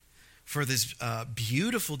for this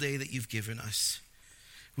beautiful day that you've given us.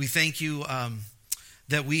 We thank you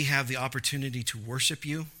that we have the opportunity to worship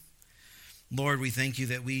you. Lord, we thank you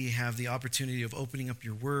that we have the opportunity of opening up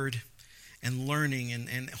your word and learning.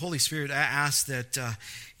 And Holy Spirit, I ask that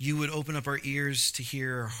you would open up our ears to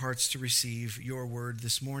hear, our hearts to receive your word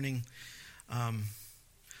this morning.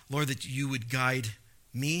 Lord, that you would guide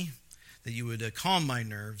me, that you would calm my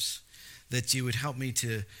nerves, that you would help me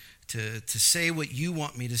to say what you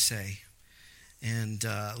want me to say. And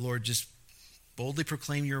Lord, just boldly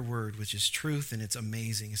proclaim your word, which is truth, and it's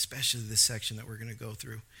amazing, especially this section that we're going to go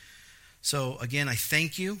through. So again, I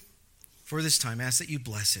thank you for this time. I ask that you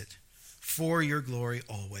bless it for your glory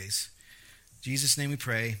always. In Jesus' name we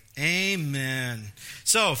pray. Amen.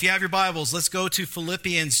 So if you have your Bibles, let's go to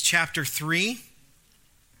Philippians chapter 3.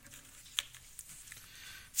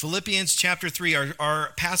 Philippians chapter 3.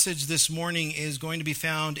 Our passage this morning is going to be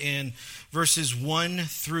found in verses 1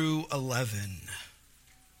 through 11.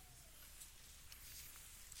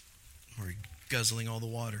 We're guzzling all the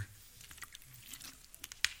water.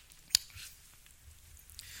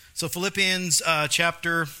 So Philippians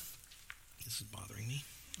chapter, this is bothering me.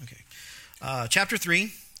 Okay. Chapter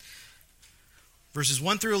 3, verses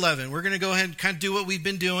 1 through 11. We're going to go ahead and kind of do what we've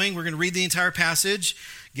been doing. We're going to read the entire passage,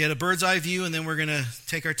 get a bird's eye view, and then we're going to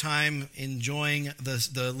take our time enjoying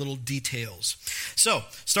the little details. So,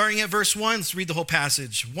 starting at verse 1, let's read the whole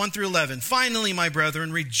passage, 1 through 11. Finally, my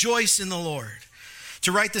brethren, rejoice in the Lord.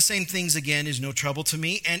 To write the same things again is no trouble to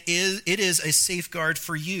me, and it is a safeguard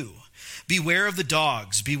for you. Beware of the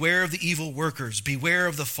dogs, beware of the evil workers, beware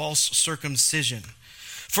of the false circumcision.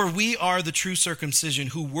 For we are the true circumcision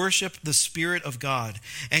who worship the Spirit of God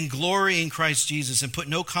and glory in Christ Jesus and put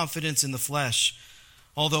no confidence in the flesh,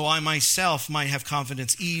 although I myself might have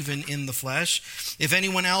confidence even in the flesh. If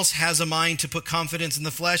anyone else has a mind to put confidence in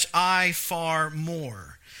the flesh, I far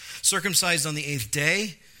more. Circumcised on the 8th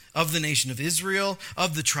day, of the nation of Israel,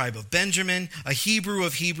 of the tribe of Benjamin, a Hebrew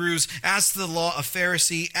of Hebrews, as to the law, a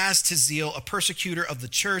Pharisee, as to zeal, a persecutor of the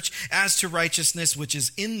church, as to righteousness which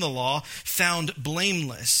is in the law, found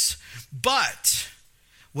blameless. But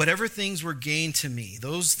whatever things were gained to me,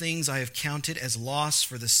 those things I have counted as loss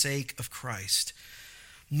for the sake of Christ.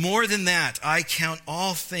 More than that, I count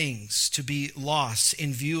all things to be loss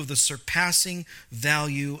in view of the surpassing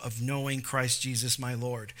value of knowing Christ Jesus my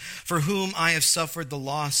Lord, for whom I have suffered the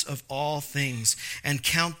loss of all things, and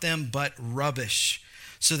count them but rubbish,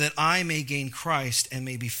 so that I may gain Christ and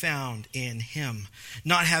may be found in him,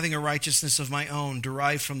 not having a righteousness of my own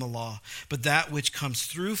derived from the law, but that which comes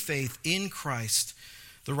through faith in Christ,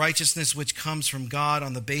 the righteousness which comes from God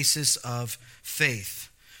on the basis of faith,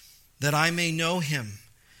 that I may know him,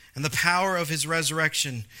 and the power of his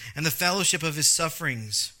resurrection, and the fellowship of his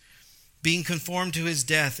sufferings, being conformed to his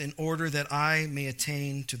death, in order that I may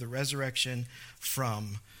attain to the resurrection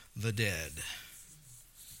from the dead.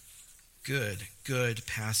 Good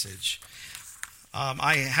passage.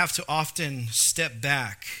 I have to often step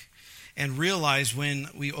back and realize when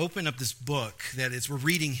we open up this book that we're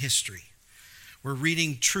reading history. We're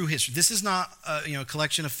reading true history. This is not a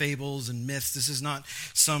collection of fables and myths. This is not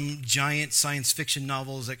some giant science fiction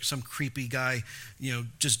novels that some creepy guy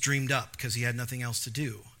just dreamed up because he had nothing else to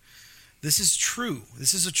do. This is true.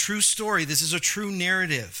 This is a true story. This is a true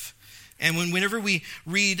narrative. And whenever we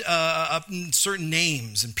read certain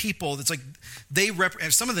names and people, it's like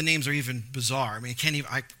some of the names are even bizarre. I mean,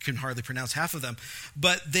 I can hardly pronounce half of them,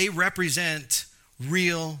 but they represent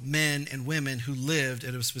real men and women who lived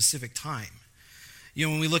at a specific time.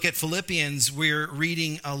 When we look at Philippians, we're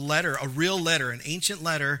reading a real letter, an ancient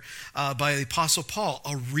letter by the Apostle Paul,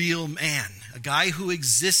 a real man, a guy who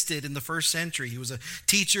existed in the first century. He was a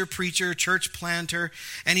teacher, preacher, church planter,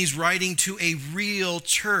 and he's writing to a real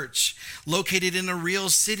church located in a real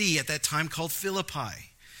city at that time called Philippi.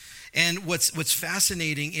 And what's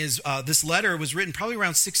fascinating is this letter was written probably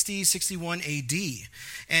around 60, 61 AD.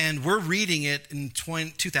 And we're reading it in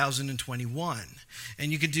 2021.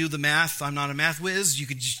 And you could do the math. I'm not a math whiz. You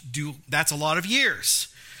could just that's a lot of years.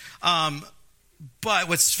 But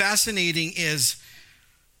what's fascinating is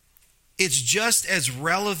it's just as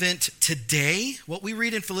relevant today. What we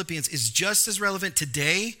read in Philippians is just as relevant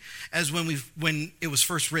today as when it was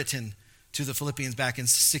first written to the Philippians back in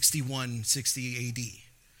 61, 60 AD.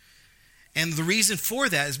 And the reason for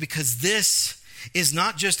that is because this is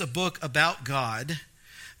not just a book about God.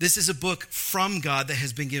 This is a book from God that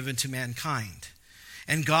has been given to mankind.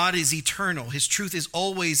 And God is eternal. His truth is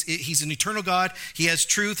always, he's an eternal God. He has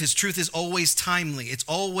truth. His truth is always timely. It's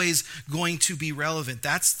always going to be relevant.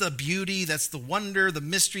 That's the beauty, that's the wonder, the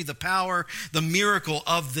mystery, the power, the miracle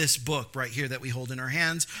of this book right here that we hold in our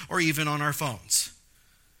hands or even on our phones.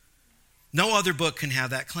 No other book can have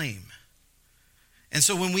that claim. And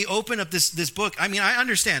so when we open up this book, I mean, I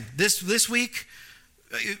understand this week,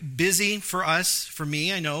 busy for us, for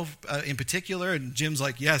me, I know in particular, and Jim's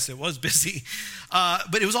like, yes, it was busy.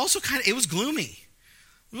 But it was also it was gloomy.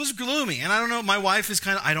 It was gloomy. And I don't know, my wife is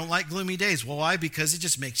I don't like gloomy days. Well, why? Because it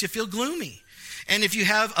just makes you feel gloomy. And if you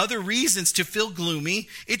have other reasons to feel gloomy,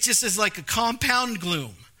 it just is like a compound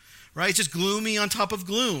gloom, right? It's just gloomy on top of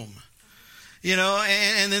gloom. You know,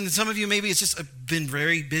 and then some of you, maybe it's just been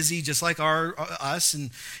very busy, just like us,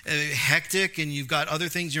 and hectic, and you've got other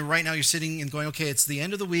things. Right now you're sitting and going, okay, it's the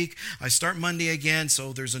end of the week. I start Monday again,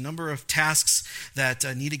 so there's a number of tasks that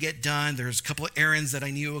need to get done. There's a couple of errands that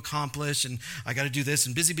I need to accomplish, and I got to do this,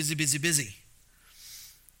 and busy, busy, busy, busy.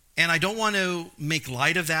 And I don't want to make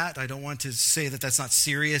light of that. I don't want to say that that's not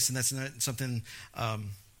serious and that's not something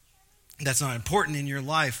that's not important in your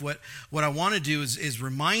life. What I want to do is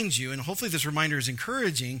remind you, and hopefully this reminder is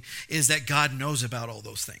encouraging, is that God knows about all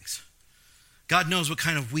those things. God knows what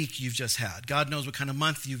kind of week you've just had. God knows what kind of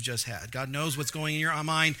month you've just had. God knows what's going in your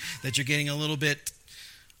mind, that you're getting a little bit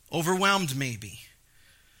overwhelmed maybe.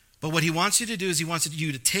 But what he wants you to do is he wants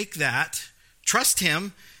you to take that, trust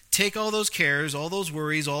him, take all those cares, all those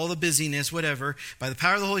worries, all the busyness, whatever, by the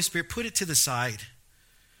power of the Holy Spirit, put it to the side.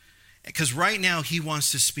 Because right now he wants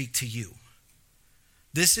to speak to you.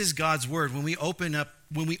 This is God's word. When we open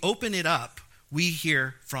it up, we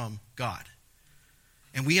hear from God.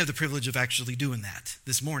 And we have the privilege of actually doing that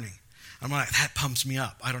this morning. I'm like, that pumps me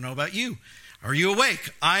up. I don't know about you. Are you awake?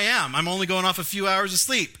 I am. I'm only going off a few hours of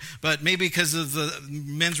sleep. But maybe because of the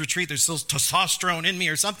men's retreat, there's still testosterone in me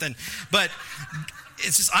or something. But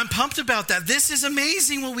it's just, I'm pumped about that. This is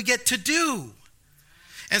amazing what we get to do.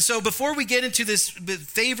 And so before we get into this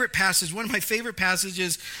favorite passage, one of my favorite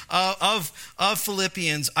passages of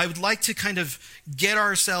Philippians, I would like to kind of get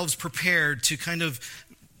ourselves prepared to kind of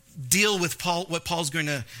deal with what Paul's going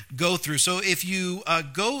to go through. So if you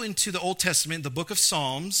go into the Old Testament, the book of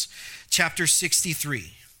Psalms, chapter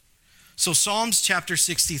 63. So Psalms chapter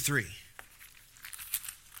 63.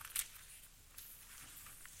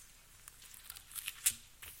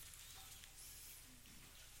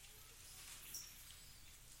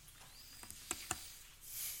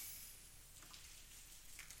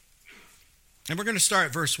 And we're going to start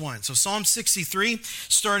at verse 1. So Psalm 63,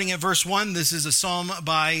 starting at verse 1, this is a psalm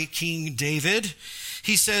by King David.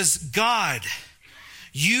 He says, God,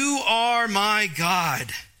 you are my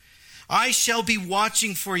God. I shall be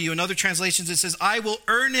watching for you. In other translations, it says, I will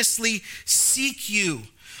earnestly seek you.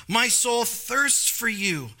 My soul thirsts for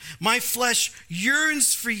you. My flesh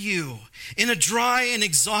yearns for you in a dry and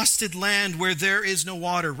exhausted land where there is no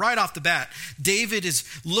water. Right off the bat, David is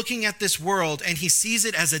looking at this world and he sees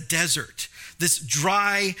it as a desert. This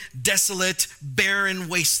dry, desolate, barren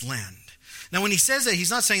wasteland. Now, when he says that,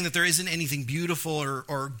 he's not saying that there isn't anything beautiful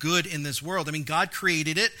or good in this world. I mean, God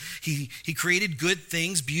created it. He created good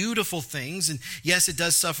things, beautiful things. And yes, it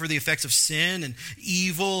does suffer the effects of sin and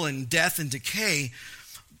evil and death and decay.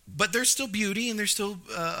 But there's still beauty and there's still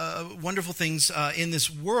wonderful things in this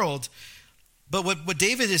world. But what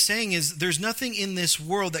David is saying is there's nothing in this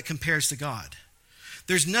world that compares to God.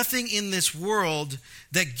 There's nothing in this world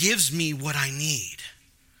that gives me what I need.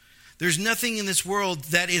 There's nothing in this world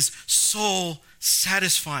that is soul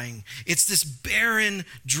satisfying. It's this barren,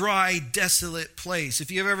 dry, desolate place. If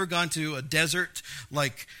you've ever gone to a desert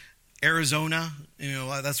like Arizona, you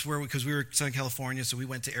know, that's where, because we were in Southern California, so we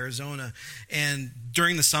went to Arizona. And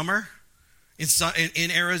during the summer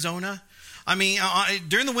in Arizona, I mean,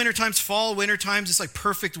 during the winter times, fall, winter times, it's like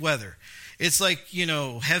perfect weather. It's like, you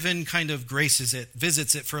know, heaven kind of graces it,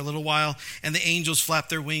 visits it for a little while, and the angels flap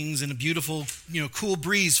their wings, and a beautiful, you know, cool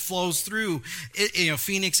breeze flows through,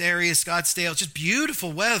 Phoenix area, Scottsdale. It's just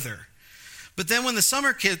beautiful weather. But then when the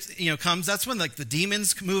summer comes, that's when like the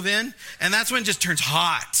demons move in, and that's when it just turns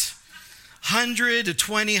hot.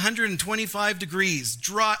 120, 125 degrees,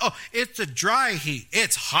 dry. Oh, it's a dry heat.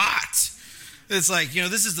 It's hot. It's like,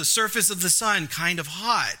 this is the surface of the sun, kind of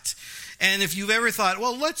hot. And if you've ever thought,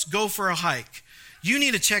 well, let's go for a hike, you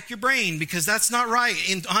need to check your brain because that's not right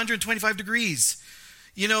in 125 degrees.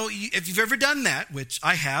 If you've ever done that, which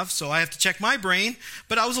I have, so I have to check my brain,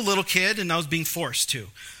 but I was a little kid and I was being forced to.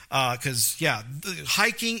 Because,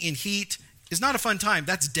 hiking in heat is not a fun time.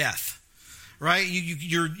 That's death, right?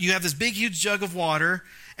 You have this big, huge jug of water,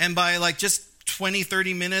 and by like just 20,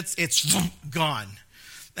 30 minutes, it's gone.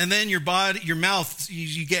 And then your mouth,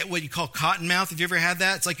 you get what you call cotton mouth. Have you ever had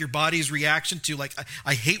that? It's like your body's reaction to like,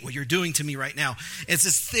 I hate what you're doing to me right now. It's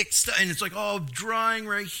this thick stuff, and it's like, drying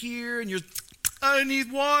right here, and I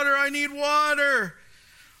need water.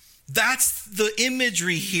 That's the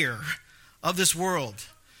imagery here of this world.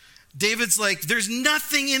 David's like, there's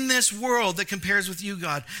nothing in this world that compares with you,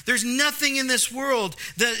 God. There's nothing in this world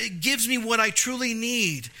that gives me what I truly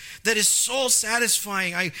need, that is soul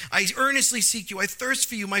satisfying. I earnestly seek you. I thirst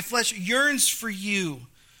for you. My flesh yearns for you.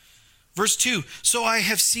 Verse 2, so I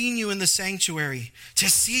have seen you in the sanctuary to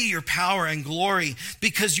see your power and glory,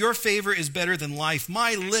 because your favor is better than life.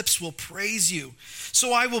 My lips will praise you.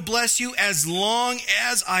 So I will bless you as long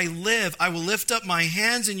as I live. I will lift up my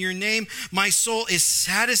hands in your name. My soul is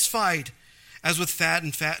satisfied as with fat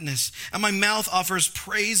and fatness, and my mouth offers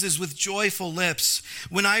praises with joyful lips.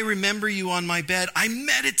 When I remember you on my bed, I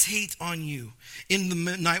meditate on you in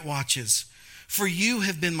the night watches. For you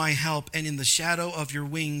have been my help, and in the shadow of your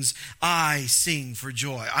wings, I sing for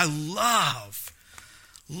joy. I love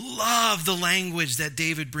the language that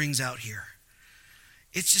David brings out here.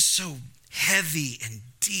 It's just so heavy and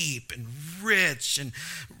deep and rich and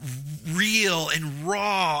real and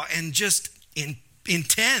raw and just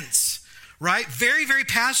intense, right? Very, very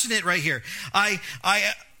passionate right here. I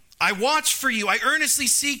watch for you. I earnestly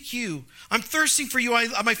seek you. I'm thirsting for you.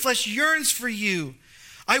 My flesh yearns for you.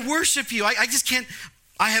 I worship you. I just can't.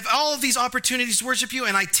 I have all of these opportunities to worship you,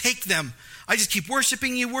 and I take them. I just keep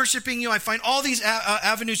worshiping you. I find all these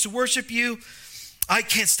avenues to worship you. I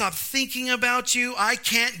can't stop thinking about you. I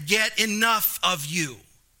can't get enough of you.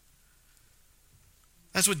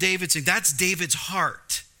 That's what David's saying. That's David's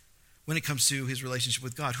heart when it comes to his relationship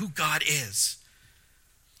with God, who God is.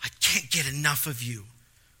 I can't get enough of you.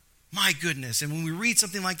 My goodness. And when we read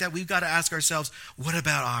something like that, we've got to ask ourselves, what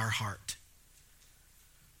about our heart?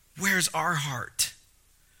 Where's our heart?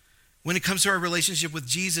 When it comes to our relationship with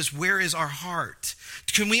Jesus, where is our heart?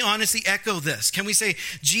 Can we honestly echo this? Can we say,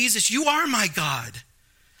 Jesus, you are my God.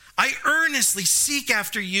 I earnestly seek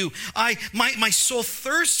after you. My soul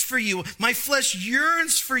thirsts for you. My flesh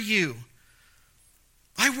yearns for you.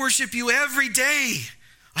 I worship you every day.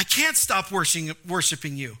 I can't stop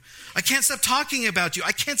worshiping you. I can't stop talking about you.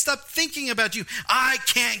 I can't stop thinking about you. I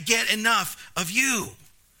can't get enough of you.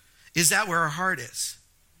 Is that where our heart is?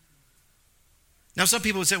 Now, some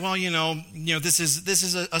people would say, well, this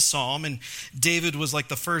is a psalm, and David was like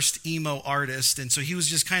the first emo artist, and so he was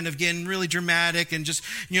just kind of getting really dramatic and just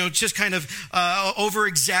kind of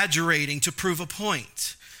over-exaggerating to prove a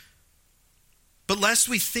point. But lest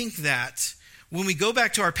we think that, when we go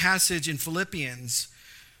back to our passage in Philippians,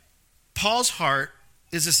 Paul's heart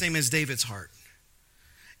is the same as David's heart.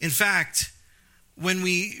 In fact, when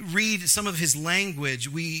we read some of his language,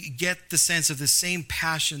 we get the sense of the same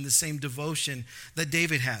passion, the same devotion that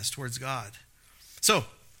David has towards God. So,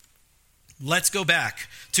 let's go back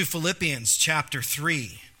to Philippians chapter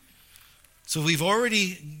 3. So we've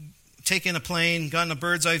already taken a plane, gotten a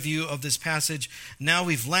bird's eye view of this passage. Now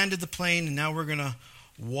we've landed the plane, and now we're going to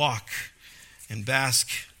walk and bask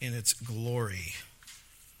in its glory.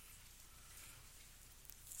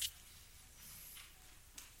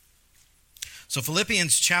 So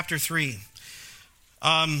Philippians chapter 3.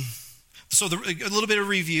 A little bit of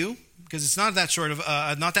review, because it's not that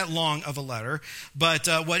not that long of a letter. But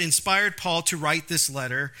what inspired Paul to write this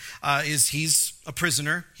letter is he's a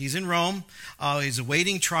prisoner. He's in Rome. He's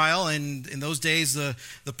awaiting trial, and in those days,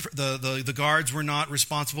 the guards were not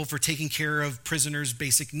responsible for taking care of prisoners'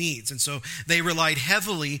 basic needs, and so they relied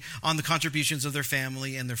heavily on the contributions of their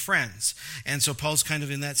family and their friends. And so Paul's kind of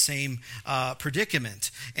in that same predicament.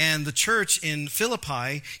 And the church in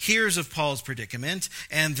Philippi hears of Paul's predicament,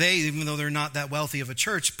 and they, even though they're not that wealthy of a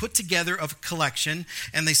church, put together a collection,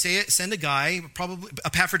 and they send a guy, probably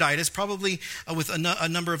Epaphroditus, probably with a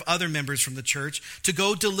number of other members from the church, to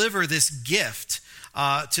go deliver this gift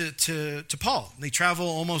to Paul. They travel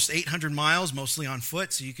almost 800 miles, mostly on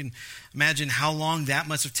foot, so you can imagine how long that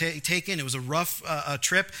must have taken. It was a rough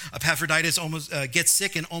trip. Epaphroditus almost gets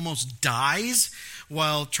sick and almost dies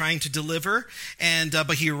while trying to deliver.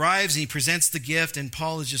 But he arrives and he presents the gift, and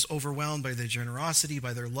Paul is just overwhelmed by their generosity,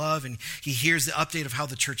 by their love, and he hears the update of how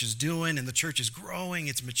the church is doing, and the church is growing,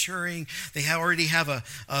 it's maturing. They already have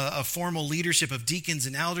a formal leadership of deacons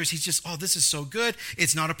and elders. He's just, this is so good.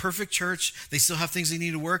 It's not a perfect church. They still have things they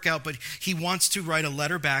need to work out, but he wants to write a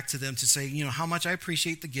letter back to them to say, how much I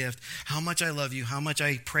appreciate the gift, how much I love you, how much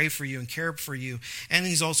I pray for you and care for you. And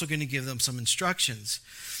he's also going to give them some instructions.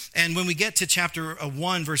 And when we get to chapter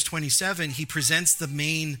 1, verse 27, he presents the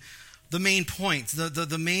main the main point,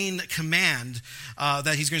 the main command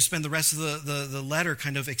that he's going to spend the rest of the letter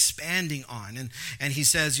kind of expanding on. And he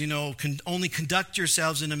says, only conduct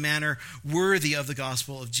yourselves in a manner worthy of the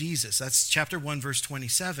gospel of Jesus. That's chapter 1, verse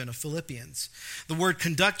 27 of Philippians. The word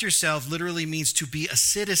conduct yourself literally means to be a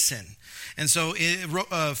citizen. And so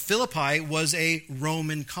Philippi was a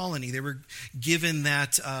Roman colony. They were given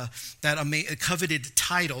that coveted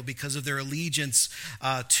title because of their allegiance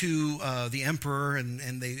to the emperor,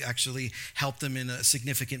 and they actually helped them in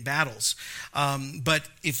significant battles. But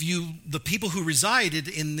the people who resided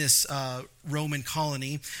in this Roman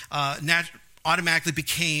colony automatically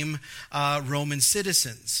became Roman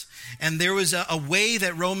citizens. And there was a way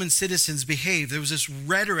that Roman citizens behaved. There was this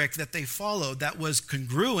rhetoric that they followed that was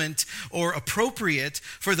congruent or appropriate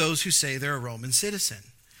for those who say they're a Roman citizen.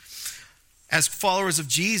 As followers of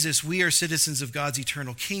Jesus, we are citizens of God's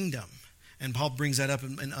eternal kingdom. And Paul brings that up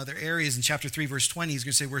in other areas. In chapter 3, verse 20, he's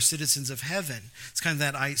going to say we're citizens of heaven. It's kind of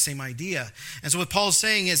that same idea. And so what Paul's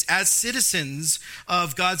saying is, as citizens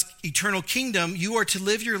of God's eternal kingdom, you are to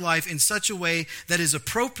live your life in such a way that is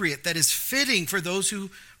appropriate, that is fitting for those who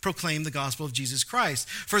proclaim the gospel of Jesus Christ,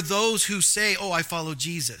 for those who say, I follow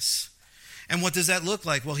Jesus. And what does that look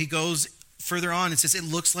like? Well, he goes further on and says it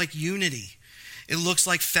looks like unity. It looks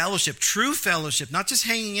like fellowship, true fellowship, not just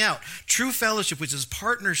hanging out, true fellowship, which is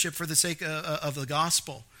partnership for the sake of the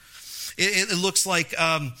gospel. It looks like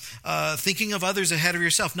thinking of others ahead of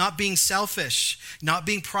yourself, not being selfish, not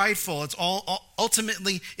being prideful. It's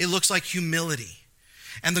ultimately, it looks like humility.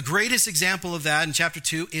 And the greatest example of that in chapter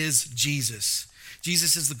 2 is Jesus.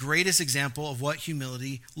 Jesus is the greatest example of what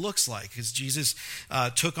humility looks like, because Jesus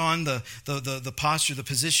took on the posture, the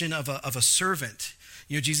position of a servant.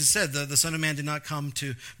 Jesus said the Son of Man did not come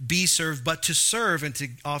to be served, but to serve and to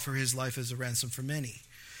offer his life as a ransom for many.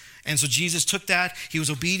 And so Jesus took that. He was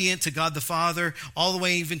obedient to God the Father all the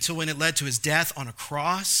way even to when it led to his death on a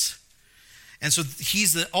cross. And so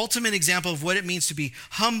he's the ultimate example of what it means to be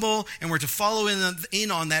humble, and we're to follow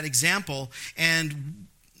in on that example. And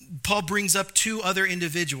Paul brings up two other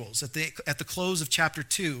individuals at the close of chapter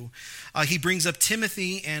 2. He brings up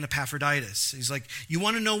Timothy and Epaphroditus. He's like, you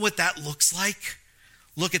want to know what that looks like?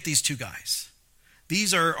 Look at these two guys.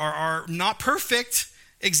 These are not perfect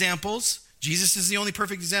examples. Jesus is the only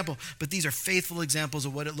perfect example, but these are faithful examples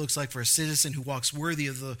of what it looks like for a citizen who walks worthy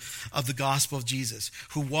of the gospel of Jesus,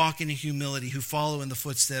 who walk in humility, who follow in the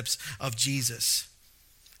footsteps of Jesus.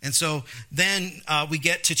 And so then we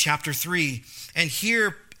get to chapter 3, and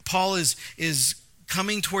here Paul is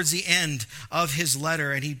coming towards the end of his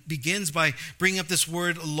letter, and he begins by bringing up this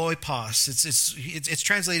word loipos. It's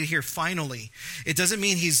translated here finally. It doesn't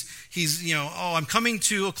mean he's I'm coming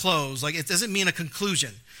to a close. Like, it doesn't mean a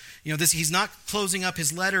conclusion. He's not closing up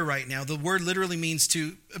his letter right now. The word literally means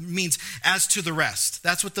as to the rest.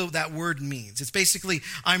 That's what that word means. It's basically,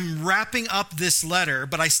 I'm wrapping up this letter,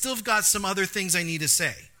 but I still have got some other things I need to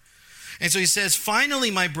say. And so he says,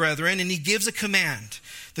 finally, my brethren, and he gives a command.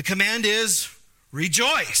 The command is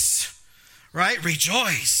rejoice, right?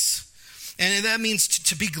 Rejoice. And that means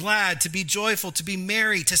to be glad, to be joyful, to be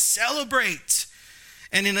merry, to celebrate.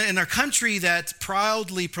 And in our country that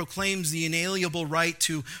proudly proclaims the inalienable right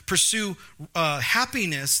to pursue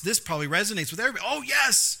happiness, this probably resonates with everybody. Oh,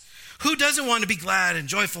 yes. Who doesn't want to be glad and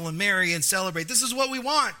joyful and merry and celebrate? This is what we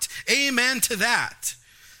want. Amen to that.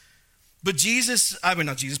 But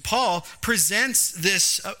Paul presents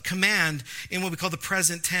this command in what we call the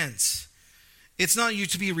present tense. It's not you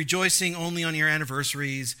to be rejoicing only on your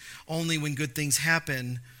anniversaries, only when good things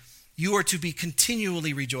happen. You are to be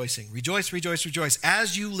continually rejoicing. Rejoice, rejoice, rejoice.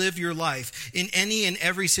 As you live your life, in any and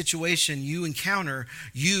every situation you encounter,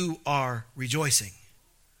 you are rejoicing.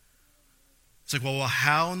 It's like, well,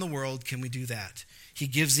 how in the world can we do that? He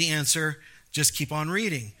gives the answer. Just keep on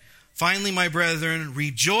reading. Finally, my brethren,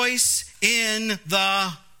 rejoice in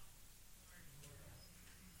the...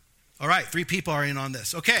 All right, 3 people are in on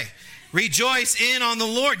this. Okay. Rejoice in on the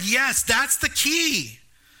Lord. Yes, that's the key.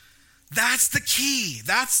 That's the key.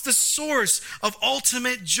 That's the source of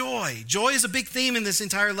ultimate joy. Joy is a big theme in this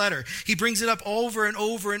entire letter. He brings it up over and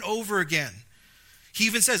over and over again. He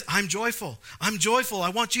even says, I'm joyful. I'm joyful. I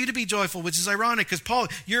want you to be joyful, which is ironic because, Paul,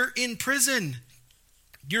 you're in prison.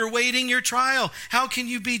 You're awaiting your trial. How can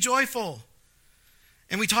you be joyful?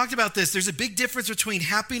 And we talked about this. There's a big difference between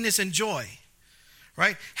happiness and joy,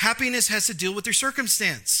 right? Happiness has to deal with your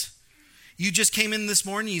circumstance. You just came in this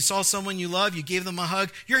morning, you saw someone you love, you gave them a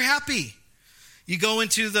hug, you're happy. You go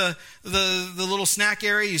into the little snack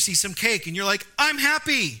area, you see some cake, and you're like, I'm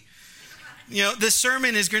happy. This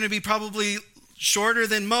sermon is going to be probably shorter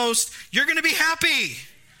than most. You're going to be happy,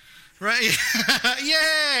 right?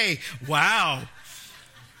 Yay! Wow.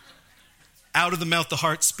 out of the mouth the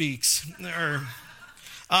heart speaks. Or,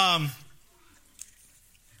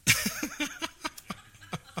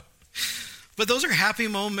 but those are happy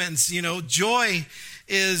moments. Joy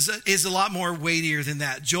is a lot more weightier than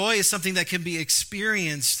that. Joy is something that can be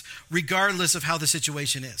experienced regardless of how the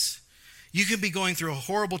situation is. You can be going through a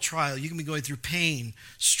horrible trial. You can be going through pain,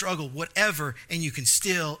 struggle, whatever, and you can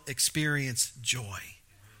still experience joy.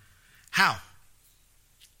 How?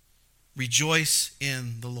 Rejoice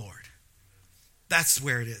in the Lord. That's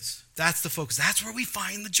where it is. That's the focus. That's where we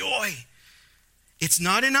find the joy. It's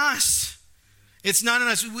not in us. It's not in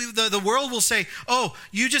us. The world will say, oh,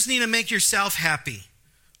 you just need to make yourself happy.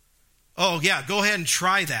 Oh, yeah, go ahead and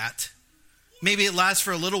try that. Maybe it lasts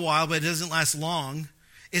for a little while, but it doesn't last long.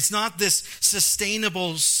 It's not this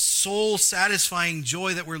sustainable, soul-satisfying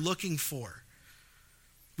joy that we're looking for.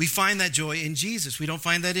 We find that joy in Jesus. We don't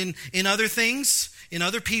find that in other things, in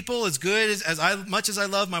other people. As good as much as I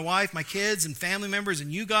love my wife, my kids, and family members,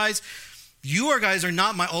 and you guys are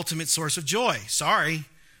not my ultimate source of joy. Sorry.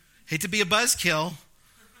 Hate to be a buzzkill,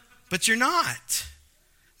 but you're not.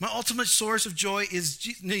 My ultimate source of joy is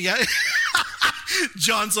Jesus. Yeah.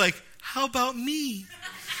 John's like, how about me?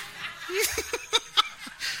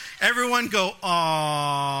 Everyone go,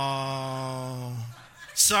 oh.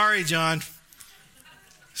 Sorry, John.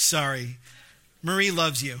 Sorry. Marie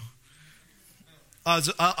loves you.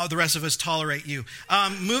 The rest of us tolerate you.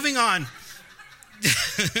 Moving on.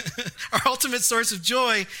 Our ultimate source of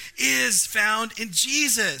joy is found in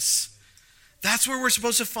Jesus. That's where we're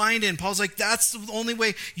supposed to find it. And Paul's like, that's the only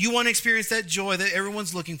way you want to experience that joy that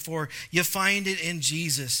everyone's looking for. You find it in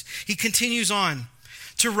Jesus. He continues on.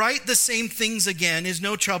 To write the same things again is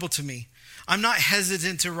no trouble to me. I'm not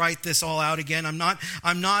hesitant to write this all out again. I'm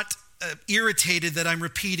not irritated that I'm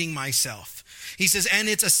repeating myself. He says, and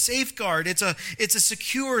it's a safeguard. It's a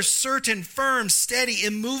secure, certain, firm, steady,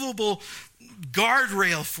 immovable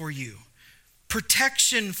guardrail for you.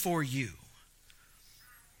 Protection for you.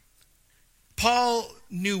 Paul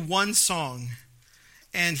knew one song,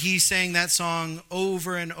 and he sang that song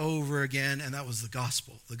over and over again, and that was the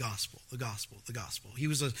gospel, the gospel, the gospel, the gospel. He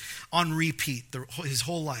was on repeat his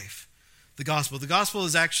whole life. The gospel. The gospel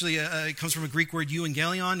is actually it comes from a Greek word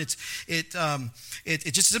euangelion.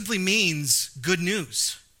 It just simply means good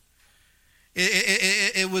news.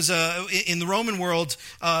 It was in the Roman world.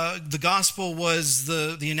 The gospel was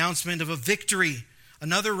the announcement of a victory.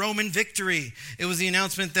 Another Roman victory. It was the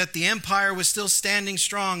announcement that the empire was still standing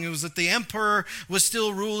strong. It was that the emperor was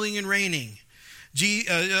still ruling and reigning.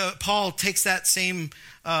 Paul takes that same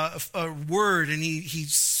word and he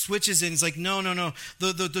switches it. He's like, no.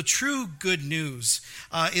 The true good news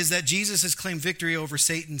is that Jesus has claimed victory over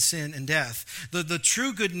Satan, sin, and death. The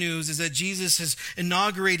true good news is that Jesus has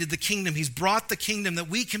inaugurated the kingdom. He's brought the kingdom that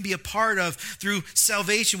we can be a part of through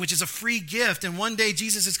salvation, which is a free gift. And one day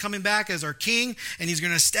Jesus is coming back as our king, and he's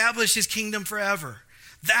going to establish his kingdom forever.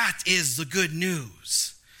 That is the good news.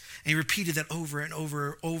 And he repeated that over and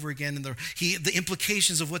over again. And the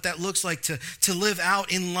implications of what that looks like to live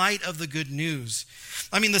out in light of the good news.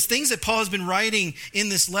 I mean, the things that Paul has been writing in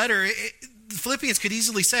this letter, the Philippians could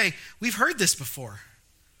easily say, we've heard this before.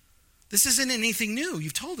 This isn't anything new.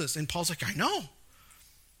 You've told us. And Paul's like, I know.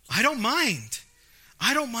 I don't mind.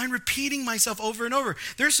 I don't mind repeating myself over and over.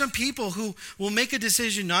 There's some people who will make a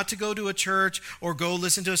decision not to go to a church or go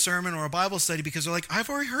listen to a sermon or a Bible study because they're like,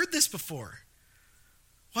 I've already heard this before.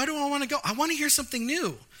 Why do I want to go? I want to hear something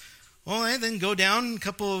new. Well, I then go down a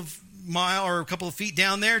couple of miles or a couple of feet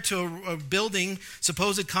down there to a building,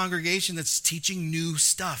 supposed congregation that's teaching new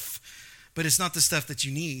stuff. But it's not the stuff that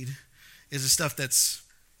you need. It's the stuff that's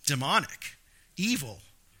demonic, evil.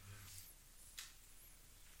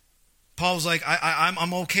 Paul's like,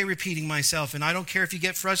 I'm okay repeating myself, and I don't care if you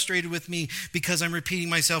get frustrated with me because I'm repeating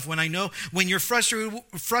myself. When you're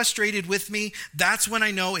frustrated with me, that's when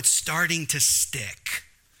I know it's starting to stick.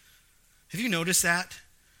 Have you noticed that?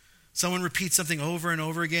 Someone repeats something over and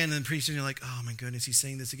over again, and then pretty soon you're like, oh my goodness, he's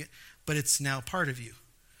saying this again. But it's now part of you.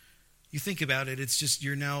 You think about it, it's just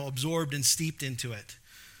you're now absorbed and steeped into it,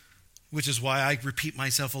 which is why I repeat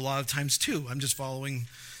myself a lot of times too. I'm just following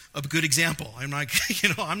a good example. I'm not,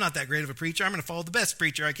 I'm not that great of a preacher. I'm going to follow the best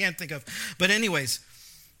preacher I can think of. But anyways,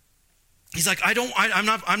 he's like,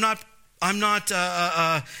 I'm not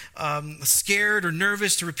scared or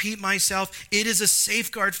nervous to repeat myself. It is a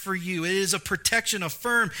safeguard for you. It is a protection, a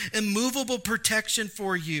firm, immovable protection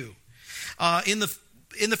for you. In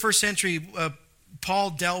the first century, Paul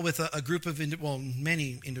dealt with a group of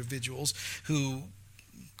many individuals who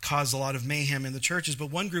caused a lot of mayhem in the churches,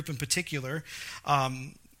 but one group in particular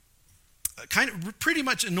kind of pretty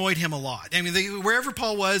much annoyed him a lot. I mean, wherever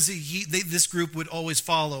Paul was, this group would always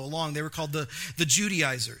follow along. They were called the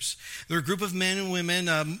Judaizers. They were a group of men and women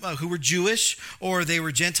who were Jewish, or they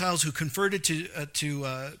were Gentiles who converted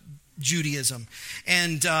to Judaism.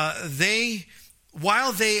 And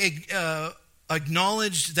while they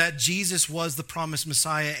acknowledged that Jesus was the promised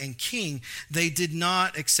Messiah and King, they did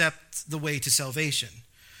not accept the way to salvation,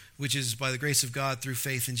 which is by the grace of God through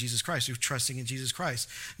faith in Jesus Christ, through trusting in Jesus Christ.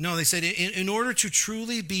 No, they said in order to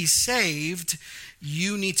truly be saved,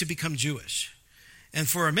 you need to become Jewish. And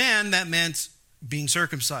for a man, that meant being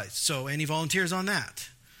circumcised. So any volunteers on that?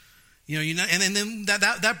 And then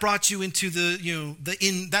that brought you into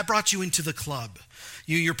that brought you into the club.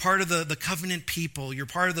 You're part of the covenant people. You're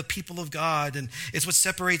part of the people of God, and it's what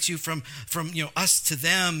separates you from us to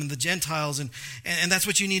them and the Gentiles, and that's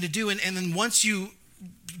what you need to do. And then once you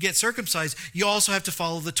get circumcised, you also have to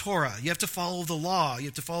follow the Torah. You have to follow the law. You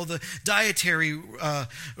have to follow the dietary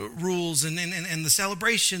rules and the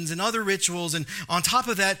celebrations and other rituals. And on top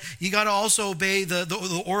of that, you got to also obey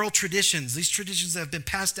the oral traditions. These traditions that have been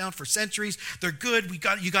passed down for centuries, they're good.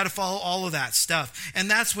 You got to follow all of that stuff. And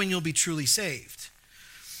that's when you'll be truly saved.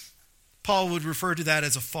 Paul would refer to that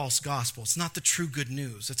as a false gospel. It's not the true good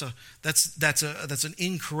news. That's an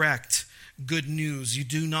incorrect good news you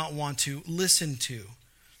do not want to listen to.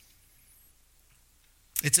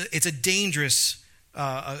 It's a dangerous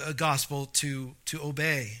a gospel to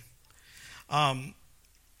obey.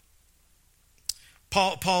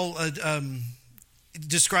 Paul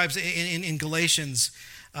describes in Galatians.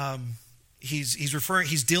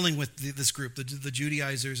 He's dealing with this group, the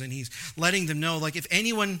Judaizers, and he's letting them know, like, if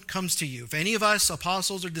anyone comes to you, if any of us,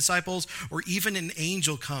 apostles or disciples, or even an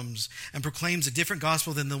angel comes and proclaims a different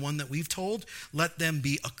gospel than the one that we've told, let them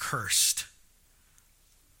be accursed.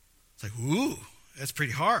 It's like, ooh, that's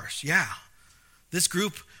pretty harsh. Yeah. This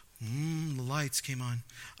group, the lights came on.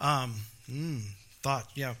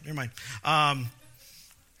 Never mind.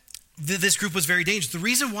 This group was very dangerous. The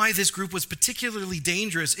reason why this group was particularly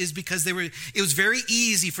dangerous is because it was very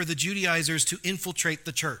easy for the Judaizers to infiltrate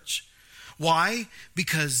the church. Why?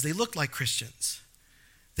 Because they looked like Christians.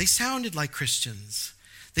 They sounded like Christians.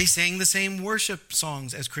 They sang the same worship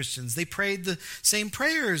songs as Christians. They prayed the same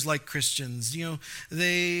prayers like Christians.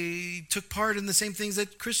 They took part in the same things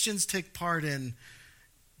that Christians take part in,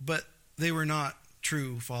 but they were not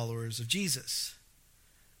true followers of Jesus.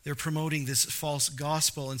 They're promoting this false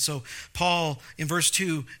gospel. And so Paul, in verse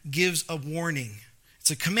 2, gives a warning. It's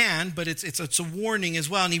a command, but it's a warning as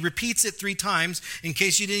well. And he repeats it 3 times in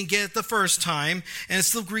case you didn't get it the first time. And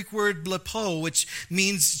it's the Greek word blepo, which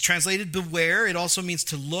means, translated, beware. It also means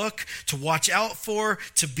to look, to watch out for,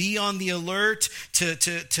 to be on the alert, to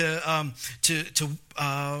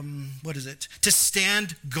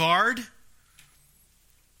stand guard.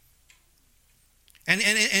 And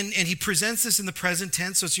he presents this in the present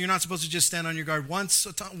tense, so you're not supposed to just stand on your guard once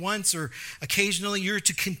or occasionally. You're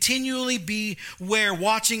to continually be aware,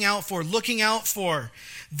 watching out for, looking out for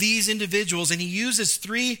these individuals. And he uses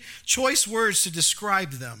 3 choice words to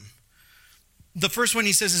describe them. The first one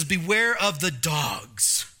he says is, beware of the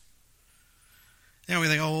dogs. And we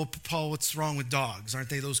think, oh, Paul, what's wrong with dogs? Aren't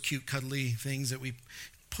they those cute, cuddly things that we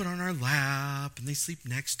put on our lap and they sleep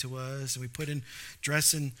next to us and we put in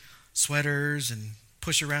dress and sweaters and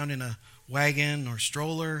push around in a wagon or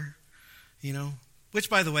stroller, Which,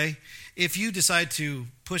 by the way, if you decide to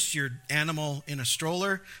push your animal in a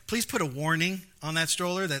stroller, please put a warning on that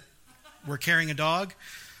stroller that we're carrying a dog.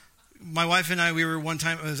 My wife and I, we were one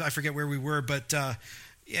time, I forget where we were, but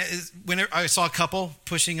whenever I saw a couple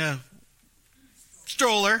pushing a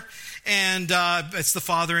stroller, and it's the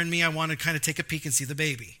father and me, I want to kind of take a peek and see the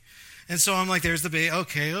baby. And so I'm like, there's the baby.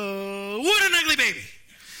 Okay, what an ugly baby.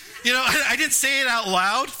 I didn't say it out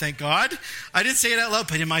loud, thank God. I didn't say it out loud,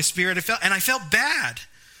 but in my spirit I felt bad.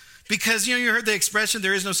 Because, you heard the expression,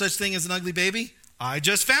 there is no such thing as an ugly baby. I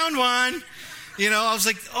just found one. I was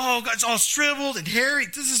like, oh, God, it's all shriveled and hairy.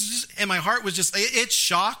 And my heart was just, it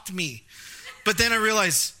shocked me. But then I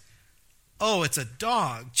realized, oh, it's a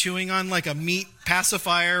dog chewing on like a meat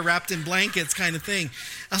pacifier wrapped in blankets kind of thing.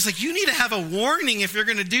 I was like, you need to have a warning if you're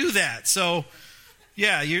going to do that. So,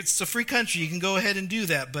 yeah, it's a free country. You can go ahead and do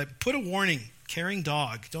that. But put a warning, carrying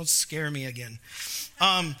dog. Don't scare me again.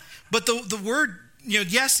 But the word,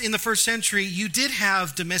 yes, in the first century, you did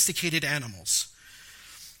have domesticated animals.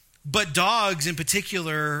 But dogs in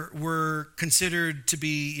particular were considered to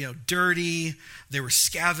be, dirty. They were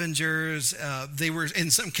scavengers. They were, in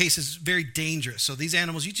some cases, very dangerous. So these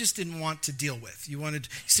animals you just didn't want to deal with. You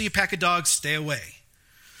see a pack of dogs, stay away.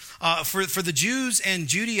 For the Jews and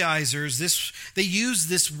Judaizers, they used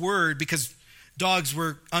this word because Dogs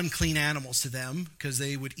were unclean animals to them because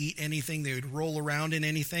they would eat anything. They would roll around in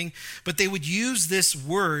anything. But they would use this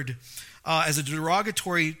word as a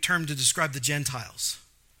derogatory term to describe the Gentiles.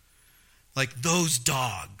 Like, those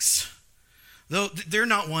dogs. They're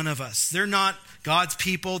not one of us. They're not God's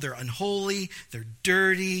people. They're unholy. They're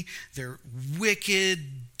dirty. They're wicked,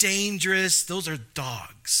 dangerous. Those are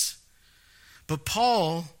dogs. But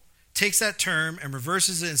Paul takes that term and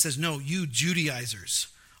reverses it and says, no, you Judaizers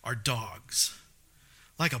are dogs.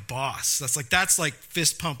 Like a boss. That's like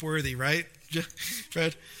fist pump worthy, right?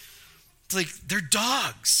 Fred? It's like, they're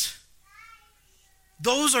dogs.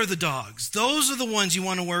 Those are the dogs. Those are the ones you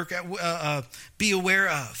want to be aware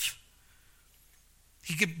of.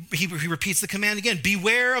 He repeats the command again.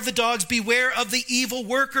 Beware of the dogs. Beware of the evil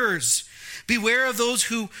workers. Beware of those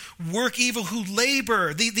who work evil, who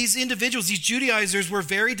labor. These individuals, these Judaizers, were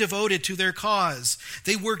very devoted to their cause.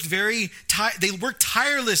 They worked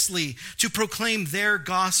tirelessly to proclaim their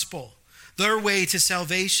gospel, their way to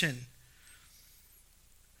salvation.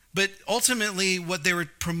 But ultimately, what they were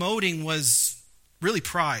promoting was really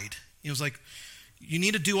pride. It was like, you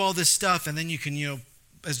need to do all this stuff, and then you can,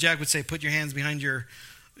 as Jack would say, put your hands behind your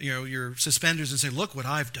suspenders and say, look what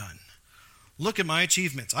I've done. Look at my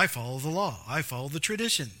achievements. I follow the law. I follow the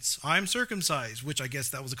traditions. I'm circumcised, which I guess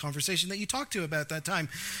that was a conversation that you talked to about that time.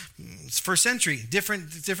 It's first century,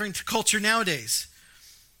 different culture nowadays.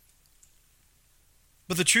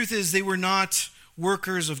 But the truth is, they were not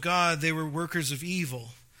workers of God. They were workers of evil.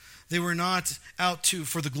 They were not out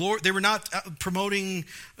for the glory. They were not promoting,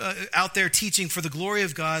 out there teaching for the glory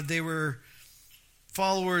of God. They were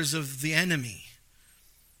followers of the enemy.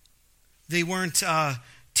 They weren't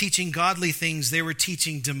teaching godly things. They were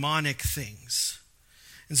teaching demonic things.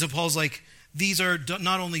 And so Paul's like, these are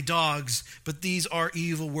not only dogs, but these are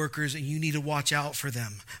evil workers, and you need to watch out for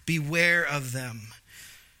them. Beware of them.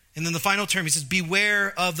 And then the final term, he says,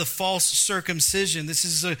 beware of the false circumcision. This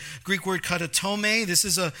is a Greek word, katatome. This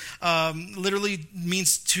is literally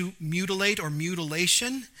means to mutilate or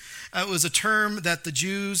mutilation. It was a term that the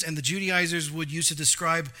Jews and the Judaizers would use to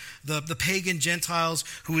describe the pagan Gentiles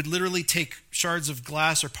who would literally take shards of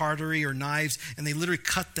glass or pottery or knives, and they literally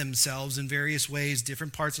cut themselves in various ways,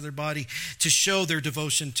 different parts of their body, to show their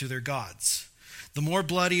devotion to their gods. The more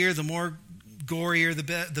bloodier, the more gorier,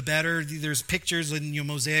 the better. There's pictures and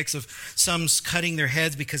mosaics of some cutting their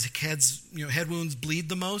heads because head wounds bleed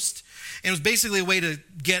the most. And it was basically a way to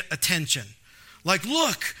get attention. Like,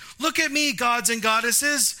 look at me, gods and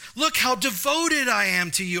goddesses. Look how devoted I am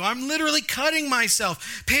to you. I'm literally cutting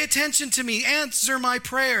myself. Pay attention to me. Answer my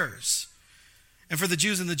prayers. And for the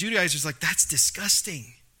Jews and the Judaizers, like, that's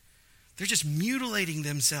disgusting. They're just mutilating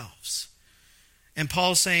themselves. And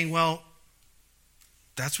Paul's saying, well,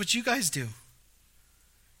 that's what you guys do.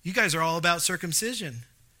 You guys are all about circumcision.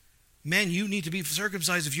 Men, you need to be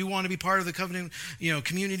circumcised if you want to be part of the covenant,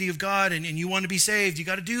 community of God, and you want to be saved. You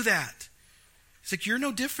got to do that. It's like, you're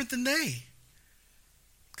no different than they.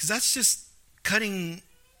 Because that's just cutting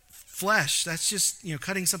flesh. That's just,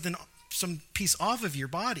 cutting some piece off of your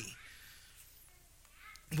body.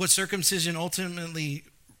 What circumcision ultimately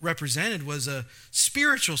represented was a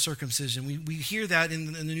spiritual circumcision. We hear that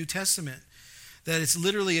in the New Testament. That it's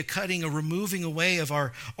literally a cutting, a removing away of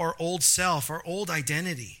our old self, our old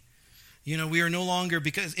identity. We are no longer,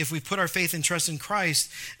 because if we put our faith and trust in Christ,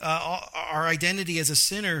 our identity as a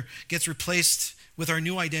sinner gets replaced with our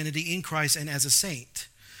new identity in Christ and as a saint.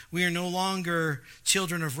 We are no longer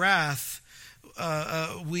children of wrath.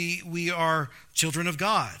 We are children of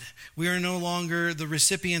God. We are no longer the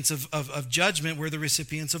recipients of judgment. We're the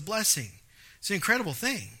recipients of blessing. It's an incredible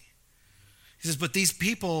thing. He says, but these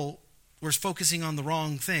people were focusing on the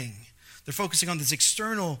wrong thing. They're focusing on this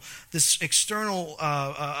external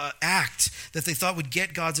act that they thought would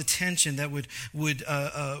get God's attention, that would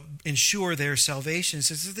ensure their salvation.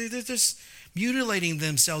 So they're just mutilating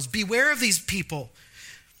themselves. Beware of these people.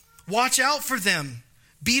 Watch out for them.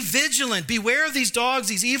 Be vigilant. Beware of these dogs,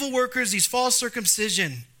 these evil workers, these false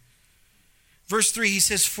circumcision. Verse 3, he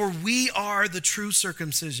says, for we are the true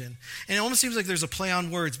circumcision. And it almost seems like there's a play on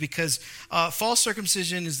words because false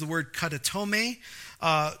circumcision is the word katatome.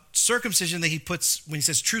 Circumcision that he puts, when he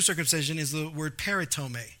says true circumcision, is the word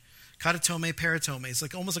peritome. Katatome, peritome. It's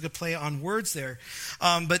like almost like a play on words there.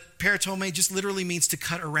 But peritome just literally means to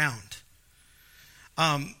cut around.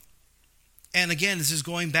 And again, this is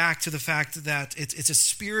going back to the fact that it's a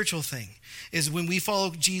spiritual thing. Is when we follow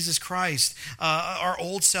Jesus Christ, our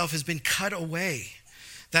old self has been cut away.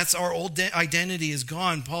 That's our old identity is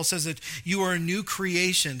gone. Paul says that you are a new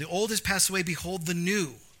creation. The old has passed away. Behold, the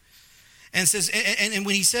new. And says, and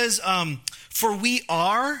when he says, for we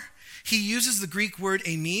are, he uses the Greek word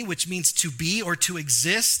eimi, which means to be or to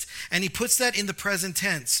exist, and he puts that in the present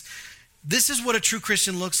tense. This is what a true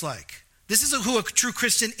Christian looks like. This is who a true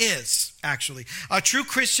Christian is, actually. A true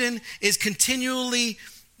Christian is continually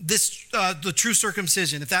the true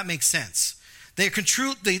circumcision, if that makes sense. They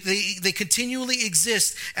continually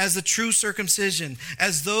exist as the true circumcision,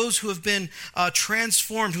 as those who have been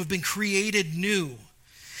transformed, who have been created new.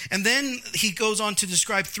 And then he goes on to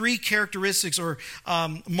describe 3 characteristics or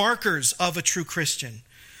markers of a true Christian.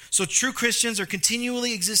 So true Christians are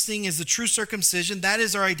continually existing as the true circumcision. That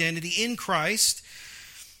is our identity in Christ.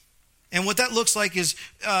 And what that looks like is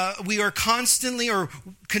we are constantly or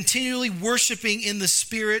continually worshiping in the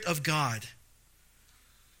Spirit of God.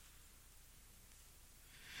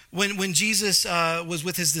 When Jesus was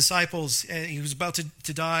with his disciples, and he was about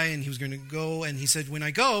to die and he was going to go, and he said, when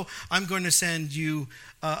I go, I'm going to send you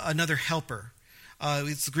another helper.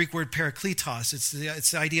 It's the Greek word parakletos.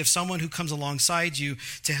 It's the idea of someone who comes alongside you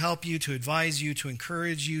to help you, to advise you, to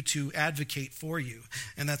encourage you, to advocate for you.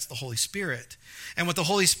 And that's the Holy Spirit. And what the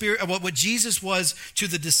Holy Spirit, what Jesus was to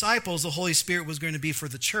the disciples, the Holy Spirit was going to be for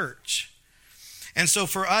the church. And so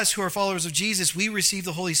for us who are followers of Jesus, we receive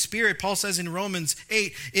the Holy Spirit. Paul says in Romans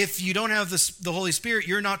 8, if you don't have the Holy Spirit,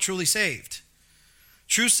 you're not truly saved.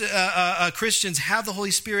 True Christians have the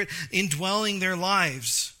Holy Spirit indwelling their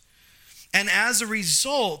lives. And as a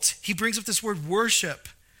result, he brings up this word worship.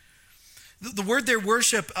 The word there,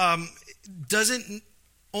 worship, doesn't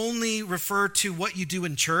only refer to what you do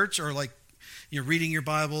in church or like you're reading your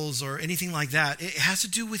Bibles or anything like that. It has to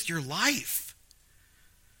do with your life.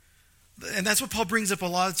 And that's what Paul brings up a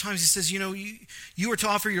lot of times. He says, you are to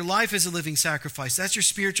offer your life as a living sacrifice. That's your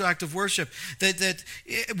spiritual act of worship. That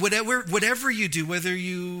whatever you do, whether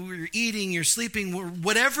you're eating, you're sleeping,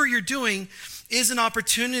 whatever you're doing is an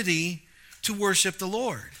opportunity to worship the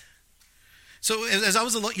Lord. So as I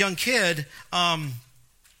was a young kid, I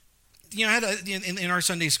had in our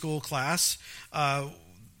Sunday school class,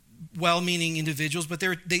 well-meaning individuals, but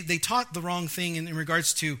they taught the wrong thing in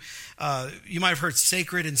regards to, you might have heard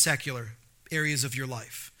sacred and secular areas of your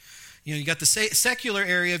life. You got the secular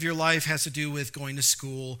area of your life has to do with going to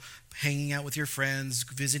school, hanging out with your friends,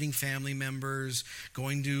 visiting family members,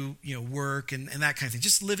 going to work and that kind of thing.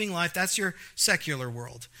 Just living life, that's your secular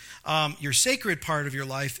world. Your sacred part of your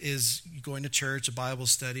life is going to church, a Bible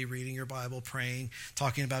study, reading your Bible, praying,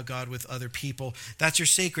 talking about God with other people. That's your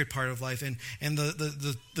sacred part of life. And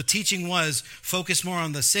the teaching was focus more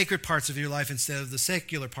on the sacred parts of your life instead of the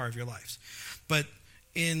secular part of your lives. But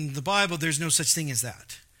in the Bible, there's no such thing as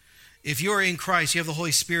that. If you're in Christ, you have the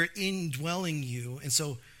Holy Spirit indwelling you, and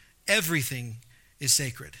so everything is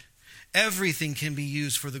sacred. Everything can be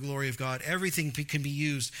used for the glory of God. Everything can be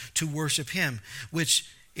used to worship Him, which,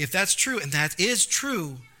 if that's true, and that is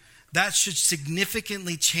true, that should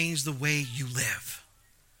significantly change the way you live.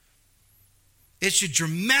 It should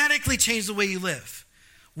dramatically change the way you live.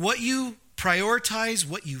 What you prioritize,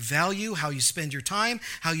 what you value, how you spend your time,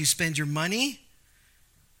 how you spend your money.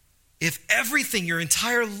 If everything, your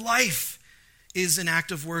entire life, is an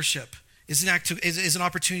act of worship, is an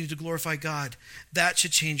opportunity to glorify God, that should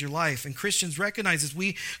change your life. And Christians recognize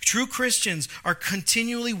this. True Christians are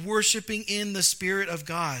continually worshiping in the Spirit of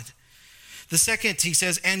God. The second, he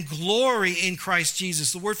says, and glory in Christ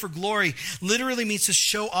Jesus. The word for glory literally means to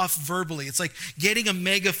show off verbally. It's like getting a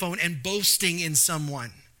megaphone and boasting in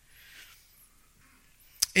someone.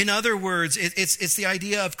 In other words, it's the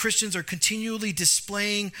idea of Christians are continually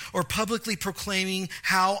displaying or publicly proclaiming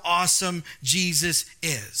how awesome Jesus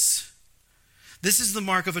is. This is the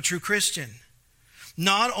mark of a true Christian.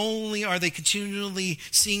 Not only are they continually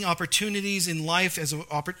seeing opportunities in life as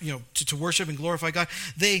to worship and glorify God,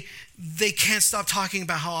 they can't stop talking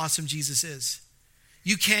about how awesome Jesus is.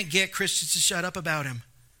 You can't get Christians to shut up about him.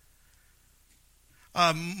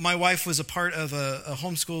 My wife was a part of a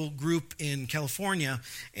homeschool group in California,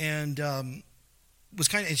 and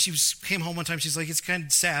she came home one time. She's like, it's kind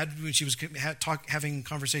of sad when she was having a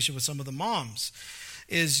conversation with some of the moms.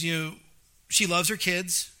 She loves her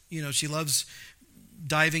kids. She loves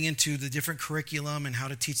diving into the different curriculum and how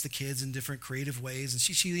to teach the kids in different creative ways, and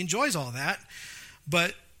she enjoys all that.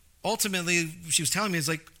 But ultimately, she was telling me, it's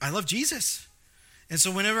like, I love Jesus, and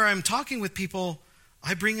so whenever I'm talking with people,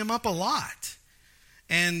 I bring him up a lot.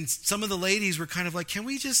 And some of the ladies were kind of like, can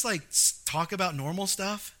we just talk about normal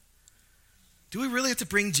stuff? Do we really have to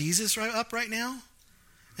bring Jesus up right now?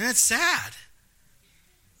 And it's sad.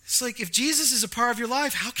 It's like, if Jesus is a part of your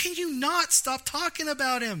life, how can you not stop talking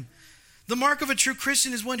about him? The mark of a true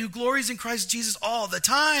Christian is one who glories in Christ Jesus all the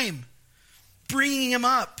time, bringing him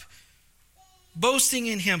up, boasting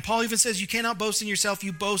in him. Paul even says you cannot boast in yourself,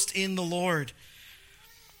 you boast in the Lord.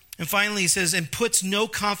 And finally, he says, and puts no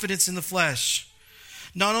confidence in the flesh.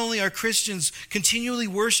 Not only are Christians continually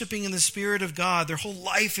worshiping in the Spirit of God, their whole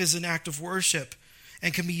life is an act of worship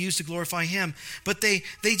and can be used to glorify Him, but they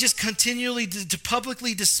just continually to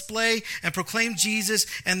publicly display and proclaim Jesus,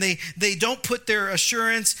 and they don't put their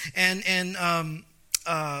assurance and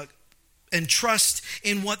trust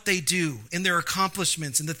in what they do, in their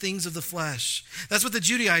accomplishments, in the things of the flesh. That's what the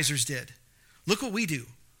Judaizers did. Look what we do.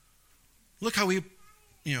 Look how we,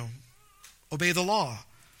 obey the law.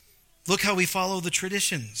 Look how we follow the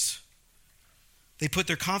traditions. They put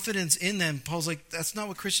their confidence in them. Paul's like, that's not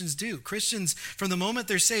what Christians do. Christians, from the moment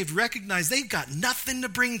they're saved, recognize they've got nothing to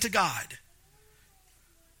bring to God.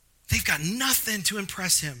 They've got nothing to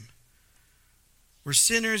impress Him. We're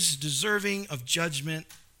sinners deserving of judgment,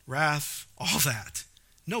 wrath, all that.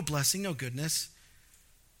 No blessing, no goodness.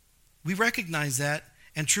 We recognize that,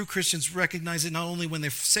 and true Christians recognize it not only when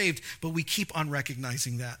they're saved, but we keep on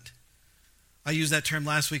recognizing that. I used that term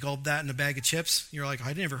last week, all that in a bag of chips. You're like,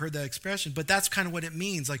 I never heard that expression, but that's kind of what it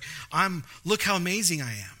means. Like, look how amazing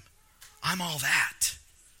I am. I'm all that,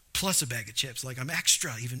 plus a bag of chips. Like, I'm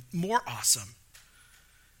extra, even more awesome.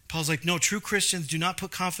 Paul's like, no, true Christians do not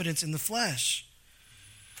put confidence in the flesh.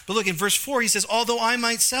 But look, in verse 4, he says, although I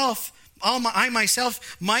myself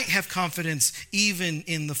might have confidence even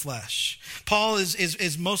in the flesh. Paul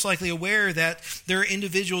is most likely aware that there are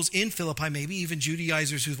individuals in Philippi, maybe even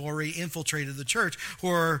Judaizers who've already infiltrated the church, who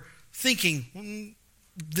are thinking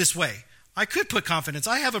this way. I could put confidence.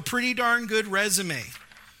 I have a pretty darn good resume.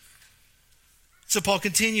 So Paul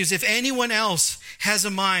continues, if anyone else has a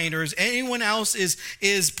mind, or as anyone else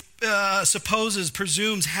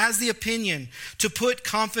presumes, has the opinion to put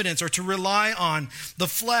confidence or to rely on the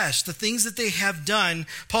flesh, the things that they have done,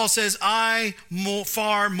 Paul says,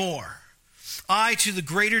 far more. I to the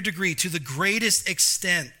greater degree, to the greatest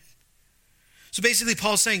extent. So basically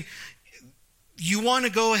Paul's saying, you want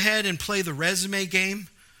to go ahead and play the resume game?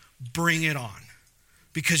 Bring it on,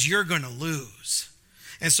 because you're going to lose.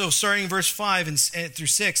 And so starting in verse 5 and through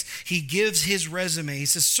 6, he gives his resume. He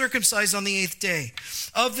says, circumcised on the 8th day,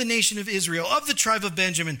 of the nation of Israel, of the tribe of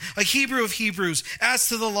Benjamin, a Hebrew of Hebrews, as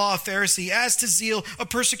to the law, a Pharisee, as to zeal, a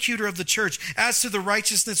persecutor of the church, as to the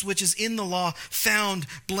righteousness which is in the law, found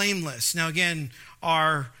blameless. Now again,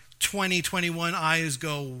 our 2021 eyes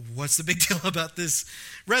go, what's the big deal about this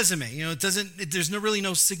resume? There's really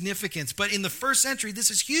no significance. But in the first century,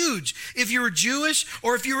 this is huge. If you were Jewish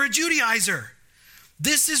or if you were a Judaizer,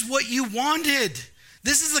 this is what you wanted.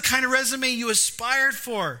 This is the kind of resume you aspired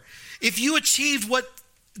for. If you achieved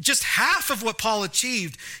just half of what Paul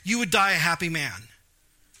achieved, you would die a happy man.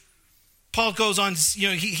 Paul goes on,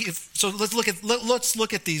 so let's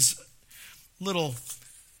look at these little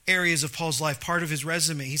areas of Paul's life, part of his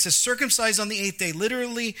resume. He says, circumcised on the 8th day,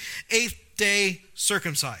 literally 8th day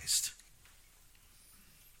circumcised.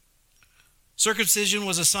 Circumcision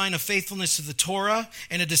was a sign of faithfulness to the Torah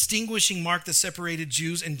and a distinguishing mark that separated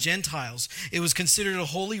Jews and Gentiles. It was considered a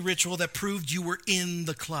holy ritual that proved you were in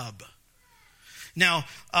the club. Now,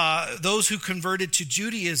 those who converted to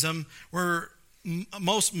Judaism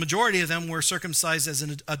majority of them were circumcised as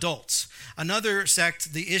adults. Another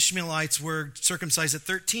sect, the Ishmaelites, were circumcised at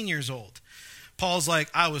 13 years old. Paul's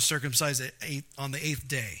like, I was circumcised on the 8th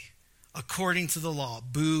day, according to the law.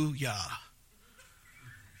 Booyah.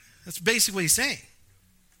 That's basically what he's saying.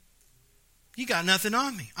 You got nothing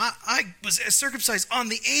on me. I was circumcised on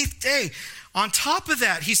the 8th day. On top of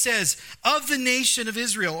that, he says, of the nation of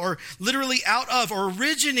Israel, or literally out of, or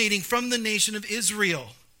originating from the nation of Israel.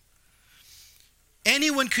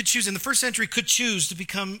 Anyone could choose, in the first century, could choose to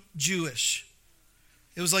become Jewish.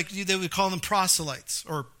 It was like they would call them proselytes.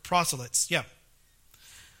 Yeah.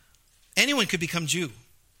 Anyone could become Jew.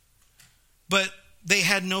 But they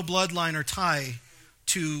had no bloodline or tie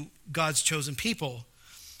to God's chosen people.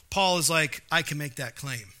 Paul is like, I can make that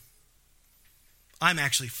claim. I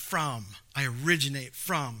originate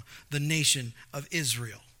from the nation of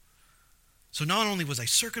Israel. So not only was I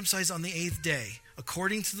circumcised on the 8th day,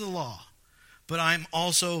 according to the law, but I'm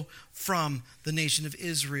also from the nation of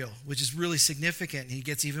Israel, which is really significant. And he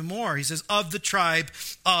gets even more. He says, of the tribe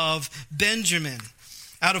of Benjamin.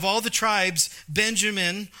 Out of all the tribes,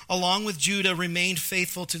 Benjamin, along with Judah, remained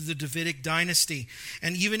faithful to the Davidic dynasty.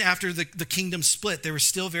 And even after the kingdom split, they were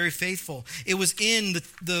still very faithful. It was in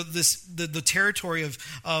the territory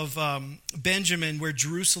of Benjamin where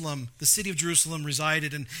Jerusalem, the city of Jerusalem,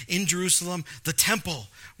 resided. And in Jerusalem, the temple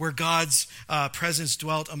where God's presence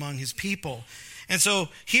dwelt among his people. And so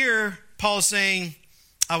here, Paul is saying,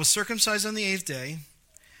 I was circumcised on the 8th day.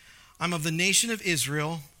 I'm of the nation of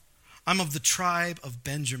Israel. I'm of the tribe of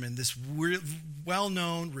Benjamin, this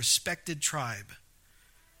well-known, respected tribe.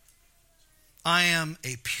 I am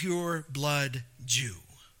a pure blood Jew.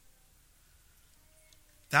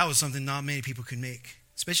 That was something not many people could make,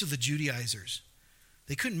 especially the Judaizers.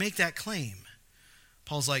 They couldn't make that claim.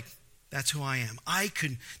 Paul's like, that's who I am. I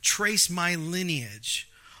could trace my lineage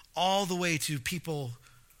all the way to people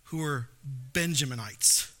who were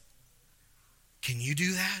Benjaminites. Can you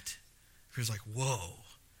do that? He was like, whoa,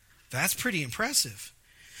 that's pretty impressive.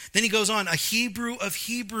 Then he goes on, a Hebrew of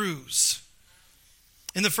Hebrews.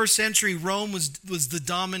 In the first century, Rome was the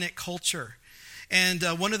dominant culture. And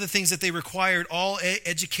one of the things that they required all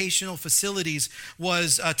educational facilities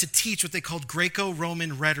was to teach what they called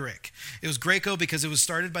Greco-Roman rhetoric. It was Greco because it was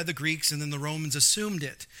started by the Greeks and then the Romans assumed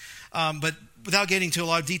it. But without getting into a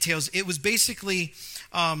lot of details, it was basically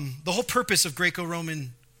the whole purpose of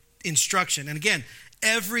Greco-Roman instruction. And again,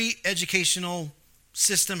 every educational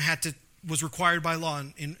system was required by law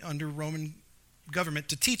under Roman government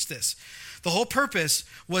to teach this. The whole purpose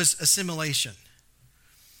was assimilation.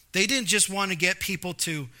 They didn't just want to get people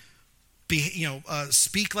to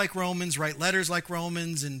speak like Romans, write letters like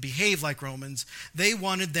Romans, and behave like Romans. They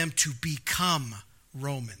wanted them to become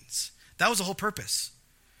Romans. That was the whole purpose.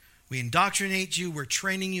 We indoctrinate you. We're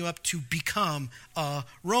training you up to become a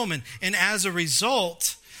Roman. And as a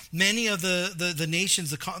result, many of the nations,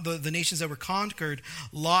 the nations that were conquered,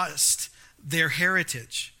 lost their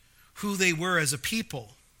heritage, who they were as a people.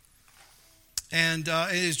 And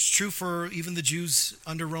it is true for even the Jews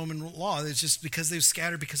under Roman law. It's just because they were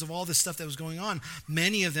scattered because of all this stuff that was going on.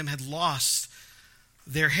 Many of them had lost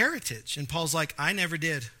their heritage. And Paul's like, I never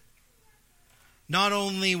did. Not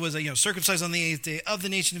only was I circumcised on the 8th day of the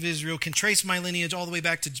nation of Israel, can trace my lineage all the way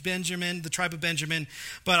back to Benjamin, the tribe of Benjamin,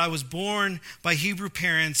 but I was born by Hebrew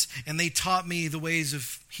parents, and they taught me the ways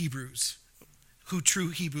of Hebrews, who true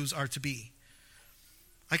Hebrews are to be.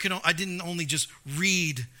 I didn't only just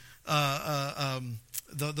read the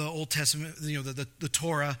Old Testament, the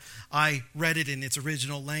Torah. I read it in its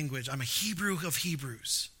original language. I'm a Hebrew of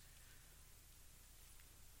Hebrews.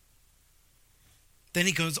 Then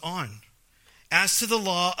he goes on. As to the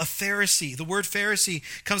law, a Pharisee. The word Pharisee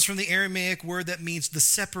comes from the Aramaic word that means the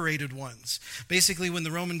separated ones. Basically, when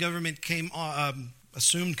the Roman government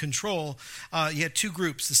assumed control, you had two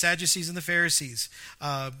groups, the Sadducees and the Pharisees.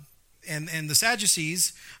 And the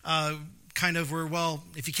Sadducees kind of were, well,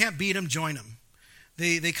 if you can't beat them, join them.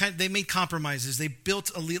 They made compromises. They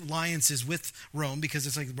built alliances with Rome because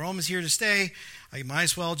it's like Rome is here to stay. I might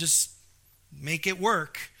as well just make it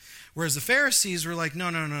work. Whereas the Pharisees were like, no.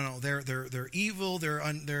 They're evil. They're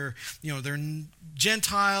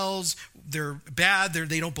Gentiles. They're bad.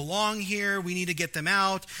 They don't belong here. We need to get them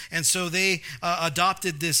out. And so they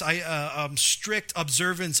adopted this strict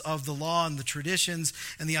observance of the law and the traditions.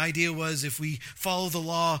 And the idea was, if we follow the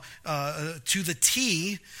law to the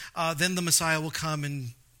T, then the Messiah will come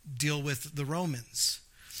and deal with the Romans.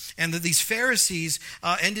 And these Pharisees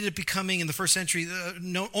ended up becoming, in the first century,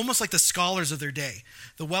 almost like the scholars of their day,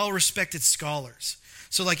 the well-respected scholars.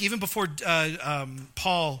 So like even before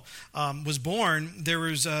Paul was born, there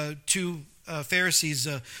was two Pharisees,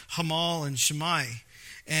 Hamal and Shammai.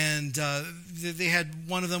 And they had,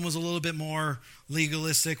 one of them was a little bit more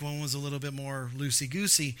legalistic, one was a little bit more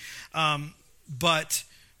loosey-goosey. But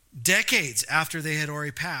decades after they had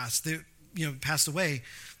already passed away,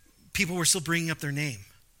 people were still bringing up their name.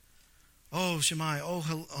 Oh, Shammai. Oh,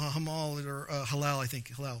 Hamal or Hillel, I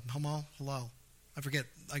think. Hillel. I forget.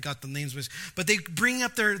 I got the names. But they bring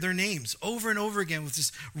up their names over and over again with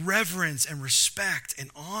this reverence and respect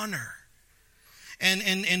and honor.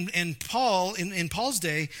 And Paul, in Paul's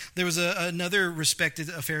day, there was another respected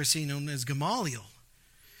Pharisee known as Gamaliel.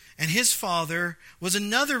 And his father was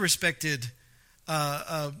another respected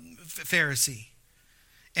Pharisee.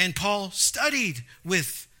 And Paul studied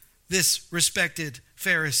with this respected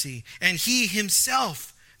Pharisee. And he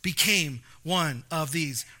himself became one of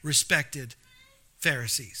these respected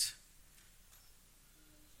Pharisees.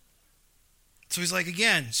 So he's like,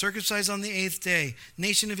 again, circumcised on the 8th day,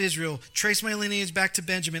 nation of Israel, trace my lineage back to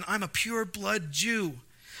Benjamin. I'm a pure blood Jew.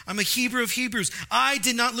 I'm a Hebrew of Hebrews. I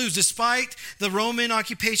did not lose. Despite the Roman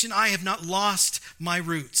occupation, I have not lost my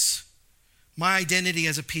roots, my identity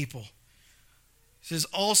as a people. He says,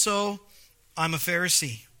 also, I'm a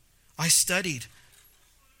Pharisee. I studied.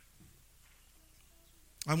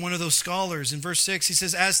 I'm one of those scholars. In verse 6, he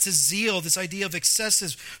says, as to zeal, this idea of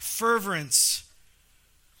excessive fervence.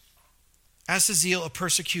 As to zeal, a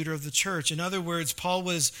persecutor of the church. In other words, Paul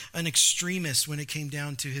was an extremist when it came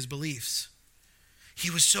down to his beliefs. He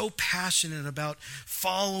was so passionate about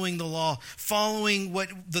following the law, following what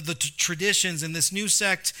the traditions, and this new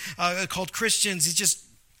sect called Christians. It just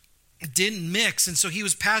didn't mix. And so he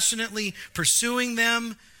was passionately pursuing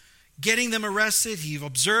them, getting them arrested. He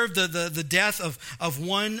observed the death of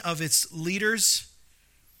one of its leaders.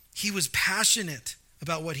 He was passionate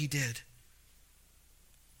about what he did.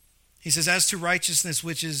 He says, as to righteousness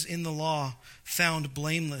which is in the law, found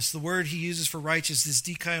blameless. The word he uses for righteous is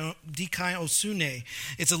dikaiosune.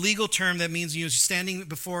 It's a legal term that means you're standing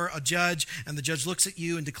before a judge and the judge looks at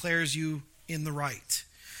you and declares you in the right.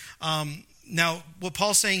 Now, what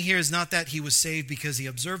Paul's saying here is not that he was saved because he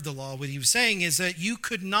observed the law. What he was saying is that you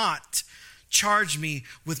could not charge me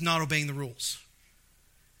with not obeying the rules.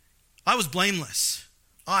 I was blameless.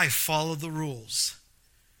 I followed the rules.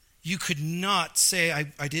 You could not say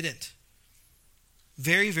I didn't.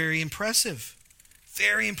 Very, very impressive.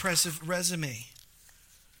 Very impressive resume.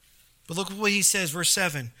 But look at what he says, verse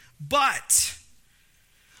 7. But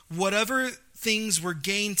whatever things were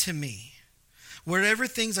gained to me, whatever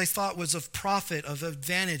things I thought was of profit, of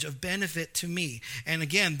advantage, of benefit to me. And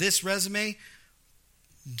again, this resume,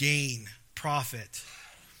 gain, profit.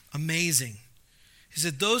 Amazing. He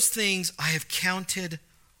said, those things I have counted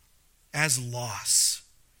as loss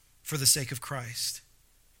for the sake of Christ.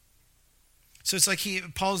 So it's like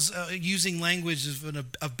Paul's using language of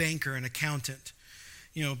a banker, an accountant.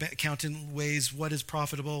 Accountant weighs what is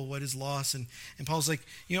profitable, what is loss. And Paul's like,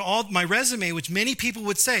 all my resume, which many people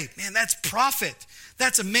would say, man, that's profit.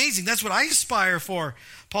 That's amazing. That's what I aspire for.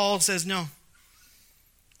 Paul says, no,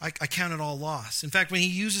 I count it all loss. In fact, when he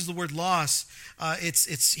uses the word loss,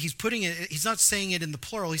 he's putting it, he's not saying it in the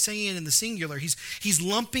plural, he's saying it in the singular. He's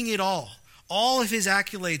lumping it all of his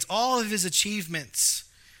accolades, all of his achievements.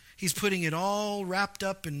 He's putting it all wrapped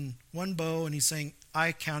up in one bow, and he's saying,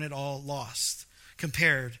 I count it all lost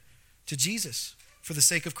compared to Jesus for the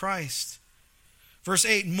sake of Christ. Verse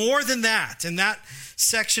 8, more than that. In that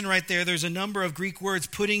section right there, there's a number of Greek words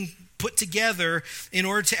put together in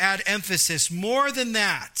order to add emphasis. More than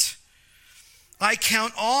that, I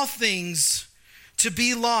count all things to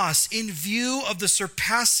be lost in view of the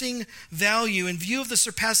surpassing value, in view of the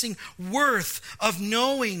surpassing worth of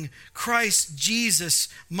knowing Christ Jesus,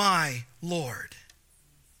 my Lord.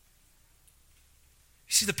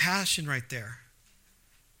 You see the passion right there.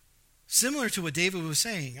 Similar to what David was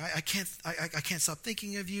saying. I can't stop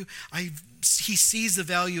thinking of you. He sees the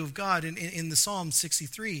value of God in the Psalm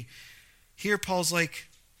 63. Here Paul's like,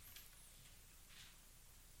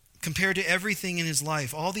 compared to everything in his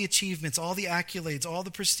life, all the achievements, all the accolades, all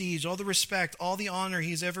the prestige, all the respect, all the honor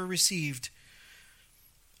he's ever received,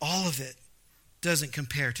 all of it doesn't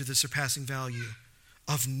compare to the surpassing value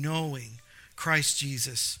of knowing Christ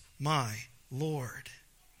Jesus, my Lord.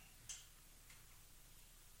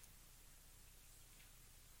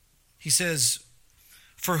 He says,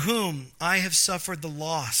 for whom I have suffered the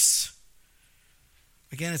loss.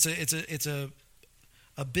 Again, it's a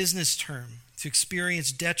business term. To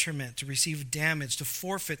experience detriment, to receive damage, to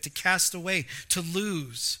forfeit, to cast away, to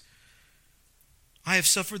lose. I have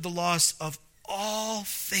suffered the loss of all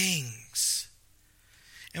things.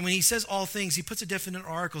 And when he says all things, he puts a definite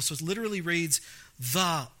article, so it literally reads,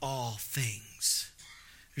 the all things.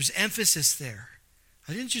 There's emphasis there.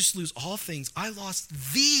 I didn't just lose all things, I lost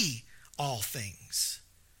the all things.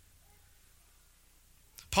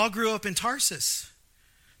 Paul grew up in Tarsus.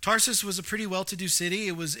 Tarsus was a pretty well-to-do city.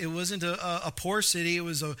 It wasn't a poor city. It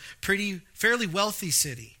was a fairly wealthy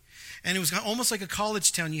city. And it was almost like a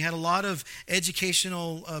college town. You had a lot of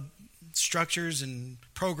educational structures and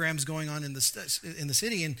programs going on in the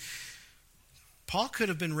city. And Paul could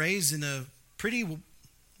have been raised in a pretty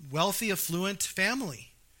wealthy, affluent family.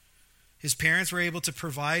 His parents were able to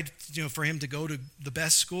provide, for him to go to the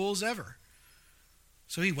best schools ever.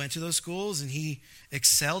 So he went to those schools and he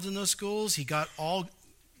excelled in those schools. He got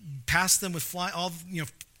passed them with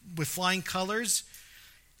flying colors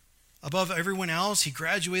above everyone else. He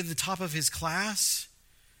graduated the top of his class.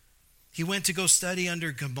 He went to go study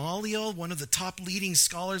under Gamaliel, one of the top leading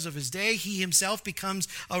scholars of his day. He himself becomes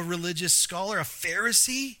a religious scholar, a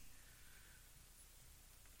Pharisee.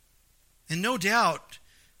 And no doubt,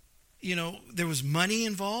 there was money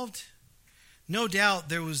involved. No doubt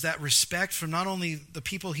there was that respect from not only the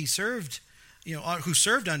people he served, who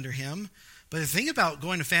served under him, but the thing about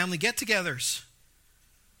going to family get-togethers.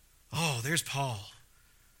 Oh, there's Paul.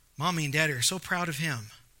 Mommy and Daddy are so proud of him.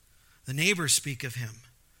 The neighbors speak of him.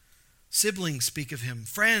 Siblings speak of him.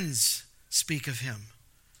 Friends speak of him.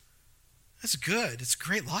 That's good. It's a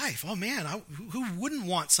great life. Oh man, who wouldn't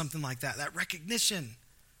want something like that? That recognition.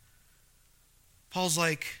 Paul's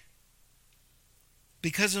like,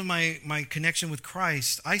 because of my connection with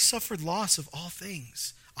Christ, I suffered loss of all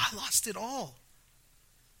things. I lost it all.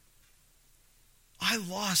 I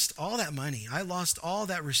lost all that money. I lost all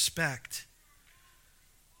that respect.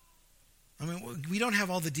 I mean, we don't have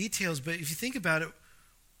all the details, but if you think about it,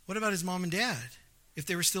 what about his mom and dad, if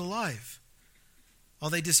they were still alive? Oh,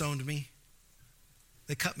 they disowned me.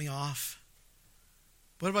 They cut me off.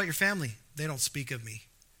 What about your family? They don't speak of me.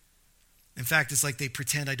 In fact, it's like they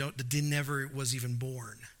pretend I never was even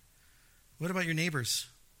born. What about your neighbors?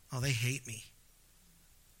 Oh, they hate me.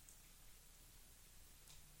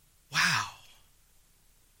 Wow.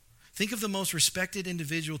 Think of the most respected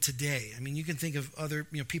individual today. I mean, you can think of other,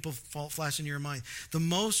 people flash into your mind. The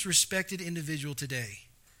most respected individual today.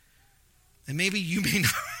 And maybe you may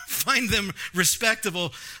not find them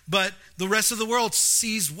respectable, but the rest of the world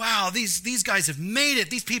sees, wow, these guys have made it.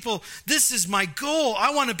 These people, this is my goal.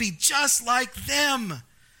 I want to be just like them.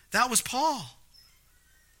 That was Paul.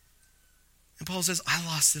 And Paul says, I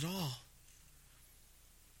lost it all.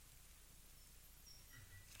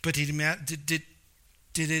 But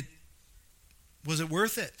was it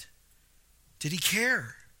worth it? Did he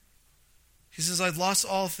care? He says, I've lost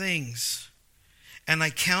all things, and I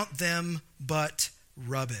count them but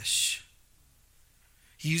rubbish.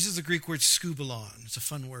 He uses the Greek word skubalon. It's a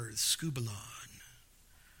fun word, skubalon.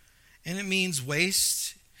 And it means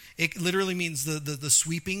waste. It literally means the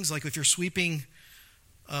sweepings. Like if you're sweeping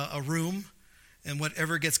a room and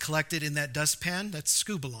whatever gets collected in that dustpan, that's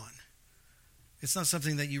skubalon. It's not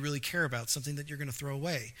something that you really care about, something that you're going to throw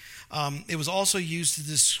away. It was also used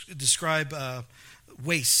to describe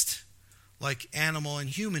waste, like animal and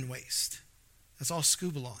human waste. That's all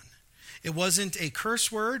skubalon. It wasn't a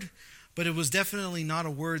curse word, but it was definitely not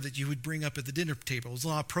a word that you would bring up at the dinner table. It was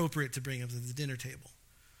not appropriate to bring up at the dinner table.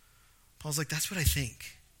 Paul's like, that's what I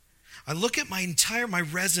think. I look at my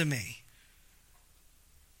resume.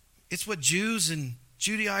 It's what Jews and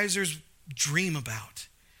Judaizers dream about.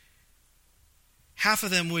 Half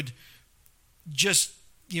of them would just,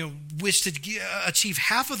 wish to achieve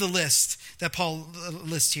half of the list that Paul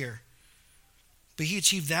lists here. But he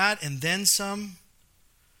achieved that and then some.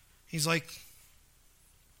 He's like,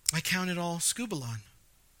 I count it all skubalon.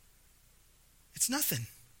 It's nothing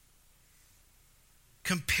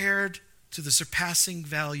compared to the surpassing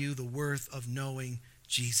value, the worth of knowing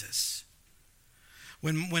Jesus.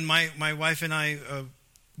 When my wife and I,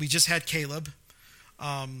 we just had Caleb,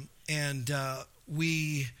 and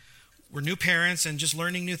we were new parents and just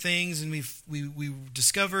learning new things, and we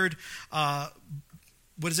discovered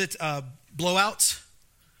blowouts,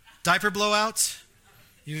 diaper blowouts.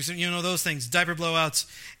 You know those things, diaper blowouts.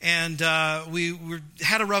 And we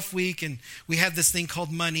had a rough week, and we had this thing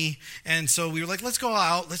called money. And so we were like, let's go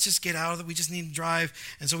out. Let's just get out of it. We just need to drive.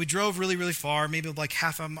 And so we drove really, really far, maybe like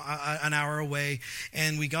half an hour away.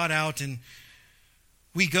 And we got out, and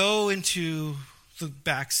we go into the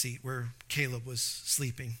back seat where Caleb was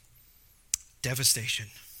sleeping. Devastation.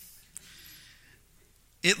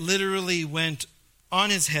 It literally went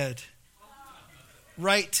on his head,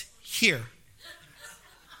 right here.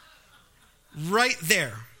 Right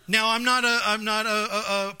there. Now, I'm not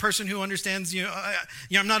a person who understands,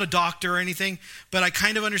 I'm not a doctor or anything, but I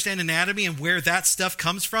kind of understand anatomy and where that stuff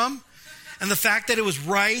comes from. And the fact that it was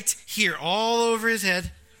right here, all over his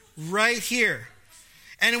head, right here.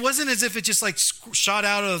 And it wasn't as if it just like shot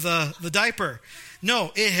out of the diaper.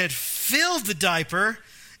 No, it had filled the diaper,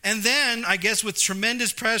 and then, I guess with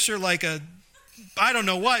tremendous pressure, like I don't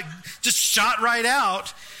know what, just shot right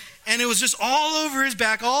out. And it was just all over his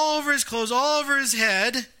back, all over his clothes, all over his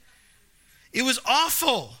head. It was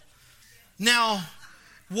awful. Now,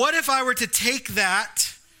 what if I were to take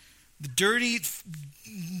that, the dirty,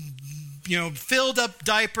 filled up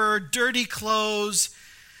diaper, dirty clothes,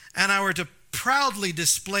 and I were to proudly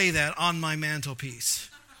display that on my mantelpiece?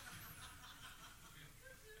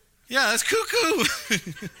 Yeah, that's cuckoo.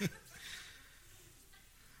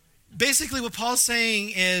 Basically, what Paul's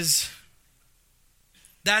saying is,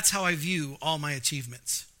 that's how I view all my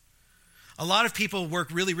achievements. A lot of people work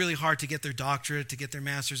really, really hard to get their doctorate, to get their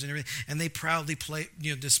master's and everything, and they proudly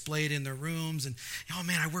display it in their rooms. And, oh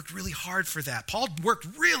man, I worked really hard for that. Paul worked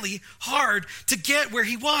really hard to get where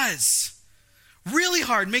he was. Really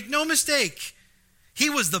hard, make no mistake. He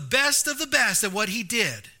was the best of the best at what he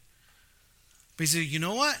did. But he said, you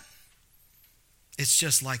know what? It's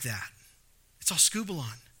just like that. It's all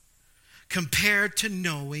skubalon compared to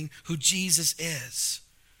knowing who Jesus is.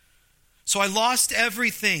 So I lost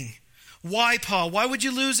everything. Why, Paul? Why would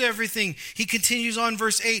you lose everything? He continues on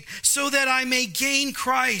verse 8. So that I may gain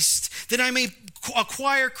Christ, that I may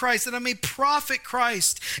acquire Christ, that I may profit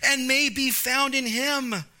Christ, and may be found in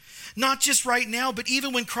him. Not just right now, but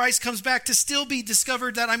even when Christ comes back, to still be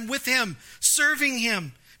discovered that I'm with him, serving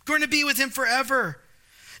him, going to be with him forever.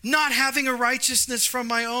 Not having a righteousness from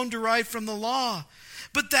my own derived from the law,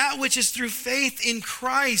 but that which is through faith in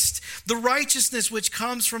Christ, the righteousness which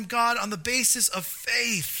comes from God on the basis of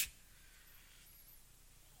faith.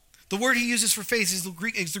 The word he uses for faith is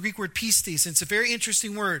the Greek word pistis. And it's a very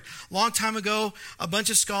interesting word. Long time ago, a bunch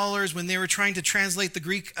of scholars, when they were trying to translate the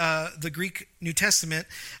Greek New Testament,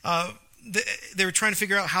 they were trying to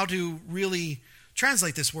figure out how to really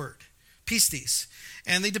translate this word, pistis.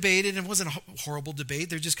 And they debated, and it wasn't a horrible debate.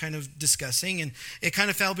 They're just kind of discussing, and it kind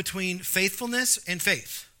of fell between faithfulness and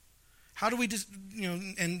faith. How do we,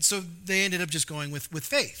 and so they ended up just going with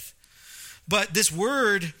faith. But this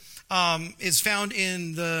word is found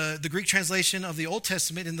in the Greek translation of the Old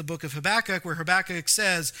Testament in the book of Habakkuk, where Habakkuk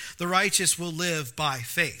says, the righteous will live by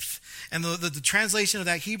faith. And the translation of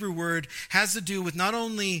that Hebrew word has to do with not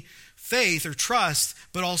only faith or trust,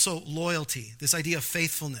 but also loyalty, this idea of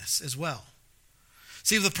faithfulness as well.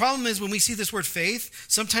 See, the problem is when we see this word faith,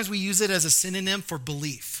 sometimes we use it as a synonym for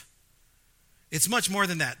belief. It's much more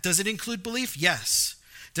than that. Does it include belief? Yes.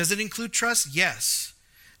 Does it include trust? Yes.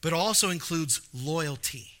 But it also includes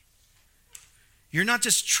loyalty. You're not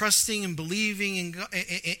just trusting and believing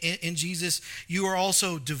in Jesus. You are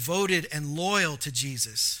also devoted and loyal to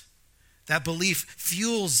Jesus. That belief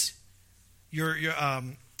fuels your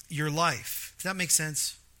life. Does that make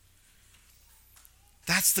sense?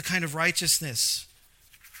 That's the kind of righteousness.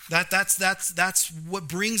 That's what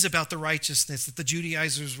brings about the righteousness that the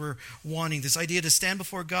Judaizers were wanting. This idea to stand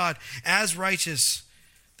before God as righteous,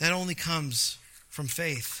 that only comes from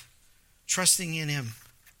faith, trusting in him.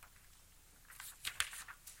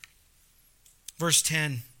 Verse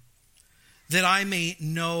 10, that I may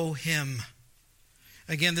know him.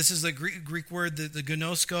 Again, this is the Greek word, the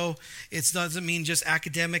gnosko. It doesn't mean just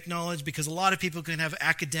academic knowledge, because a lot of people can have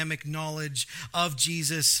academic knowledge of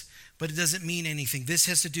Jesus, but it doesn't mean anything. This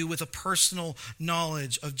has to do with a personal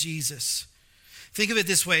knowledge of Jesus. Think of it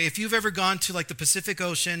this way. If you've ever gone to like the Pacific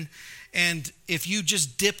Ocean, and if you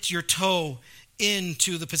just dipped your toe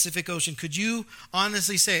into the Pacific Ocean, could you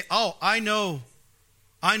honestly say, oh, I know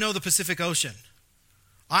the Pacific Ocean.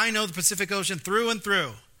 I know the Pacific Ocean through and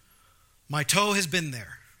through. My toe has been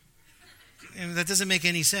there. And that doesn't make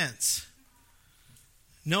any sense.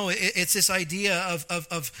 No, it's this idea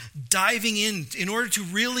of diving in. In order to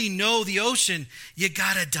really know the ocean, you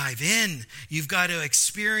got to dive in. You've got to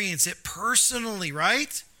experience it personally,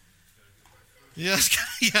 right? Yes,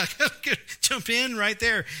 yeah, jump in right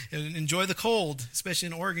there and enjoy the cold, especially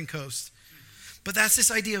in the Oregon coast. But that's this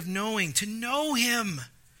idea of knowing, to know him,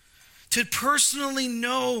 to personally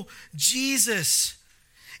know Jesus.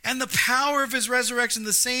 And the power of his resurrection,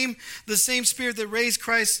 the same spirit that raised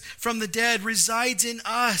Christ from the dead resides in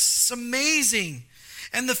us. It's amazing.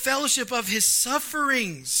 And the fellowship of his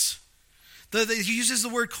sufferings. He uses the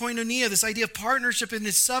word koinonia, this idea of partnership in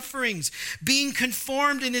his sufferings. Being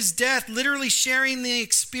conformed in his death, literally sharing the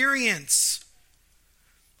experience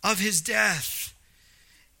of his death,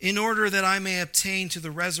 in order that I may obtain to the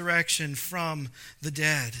resurrection from the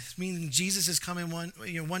dead. Meaning Jesus is coming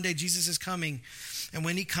one day Jesus is coming. And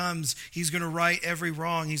when he comes, he's going to right every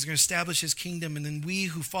wrong. He's going to establish his kingdom. And then we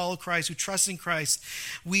who follow Christ, who trust in Christ,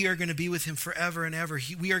 we are going to be with him forever and ever.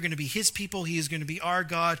 We are going to be his people. He is going to be our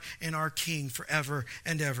God and our King forever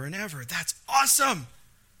and ever and ever. That's awesome.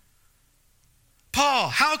 Paul,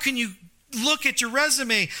 how can you look at your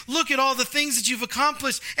resume, look at all the things that you've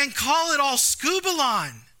accomplished, and call it all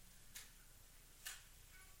scubalon?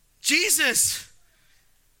 Jesus.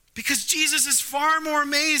 Because Jesus is far more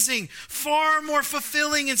amazing, far more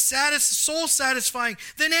fulfilling and soul satisfying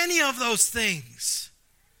than any of those things.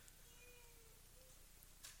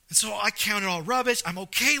 And so I count it all rubbish. I'm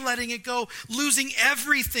okay letting it go, losing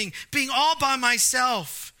everything, being all by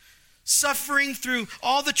myself, suffering through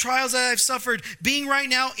all the trials that I've suffered, being right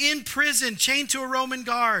now in prison, chained to a Roman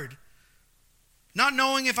guard, not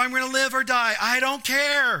knowing if I'm going to live or die. I don't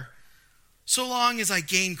care. So long as I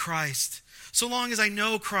gain Christ. So long as I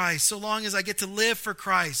know Christ, so long as I get to live for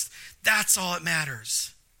Christ, that's all that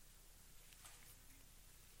matters.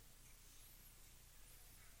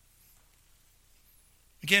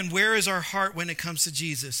 Again, where is our heart when it comes to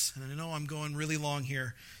Jesus? And I know I'm going really long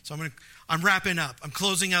here, so I'm wrapping up. I'm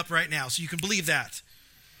closing up right now, so you can believe that.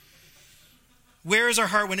 Where is our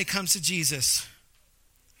heart when it comes to Jesus?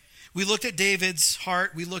 We looked at David's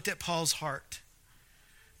heart. We looked at Paul's heart.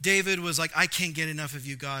 David was like, I can't get enough of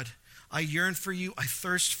you, God. I yearn for you. I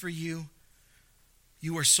thirst for you.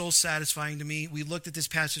 You are so satisfying to me. We looked at this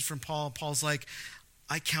passage from Paul. Paul's like,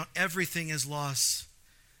 I count everything as loss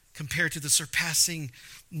compared to the surpassing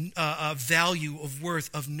value of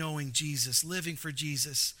worth of knowing Jesus, living for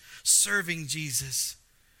Jesus, serving Jesus.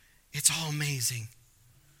 It's all amazing.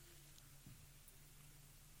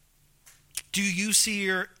 Do you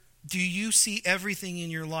see everything in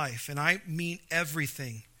your life, and I mean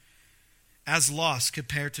everything, as lost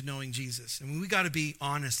compared to knowing Jesus? And we got to be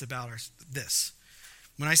honest about this.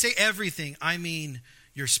 When I say everything, I mean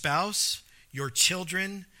your spouse, your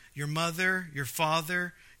children, your mother, your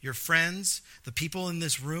father, your friends, the people in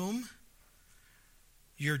this room,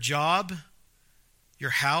 your job, your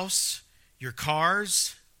house, your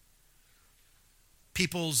cars,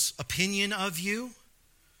 people's opinion of you,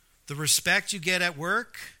 the respect you get at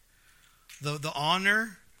work, the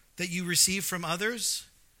honor that you receive from others.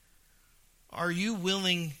 Are you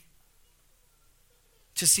willing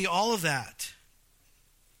to see all of that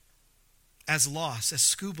as loss, as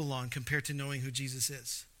skubalon, compared to knowing who Jesus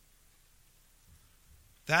is?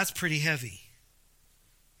 That's pretty heavy.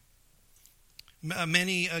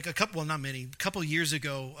 A couple years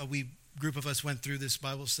ago, a group of us went through this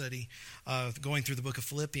Bible study, going through the book of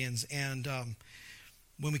Philippians. And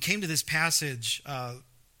when we came to this passage, I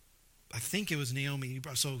think it was Naomi.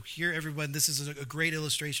 So here, everyone, this is a great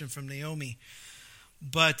illustration from Naomi.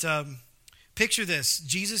 But picture this.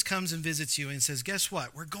 Jesus comes and visits you and says, guess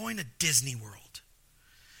what? We're going to Disney World.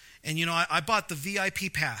 And, I bought the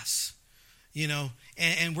VIP pass,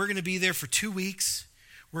 and we're going to be there for 2 weeks.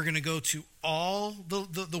 We're going to go to all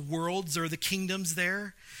the worlds or the kingdoms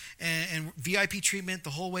there, and VIP treatment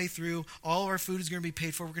the whole way through. All of our food is going to be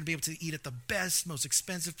paid for. We're going to be able to eat at the best, most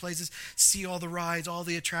expensive places, see all the rides, all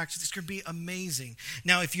the attractions. It's going to be amazing.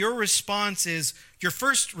 Now, if your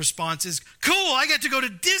first response is, cool, I get to go to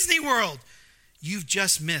Disney World, you've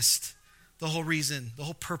just missed the whole reason, the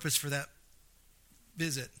whole purpose for that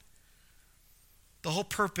visit. The whole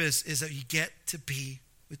purpose is that you get to be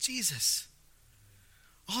with Jesus.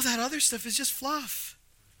 All that other stuff is just fluff.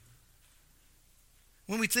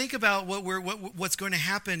 When we think about what's going to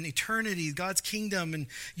happen, eternity, God's kingdom, and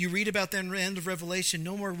you read about that in the end of Revelation,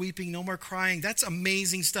 no more weeping, no more crying, that's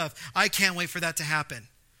amazing stuff. I can't wait for that to happen.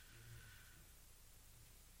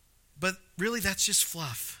 But really, that's just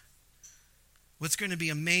fluff. What's going to be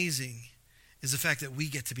amazing is the fact that we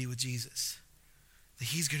get to be with Jesus, that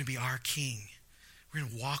he's going to be our king. We're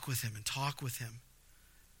going to walk with him and talk with him.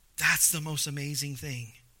 That's the most amazing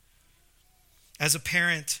thing. As a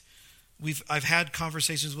parent, I've had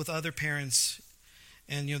conversations with other parents,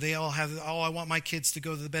 and they all have, I want my kids to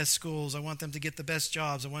go to the best schools. I want them to get the best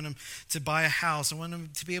jobs. I want them to buy a house. I want them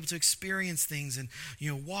to be able to experience things and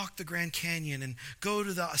walk the Grand Canyon and go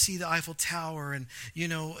to see the Eiffel Tower, and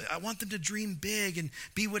I want them to dream big and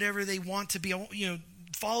be whatever they want to be.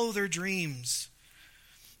 Follow their dreams.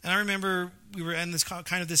 And I remember we were in this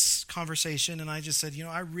conversation, and I just said,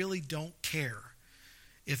 I really don't care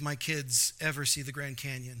if my kids ever see the Grand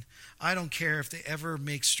Canyon. I don't care if they ever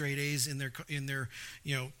make straight A's in their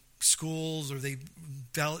schools, or they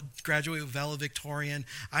graduate with valedictorian.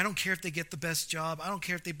 I don't care if they get the best job. I don't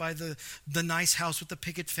care if they buy the nice house with the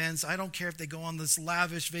picket fence. I don't care if they go on this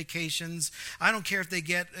lavish vacations. I don't care if they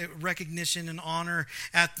get recognition and honor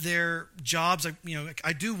at their jobs.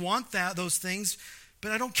 I do want those things,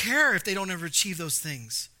 but I don't care if they don't ever achieve those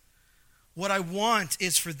things. What I want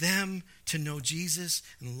is for them to know Jesus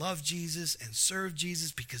and love Jesus and serve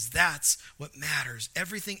Jesus, because that's what matters.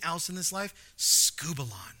 Everything else in this life,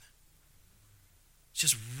 skubalon. It's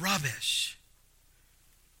just rubbish.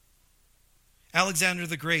 Alexander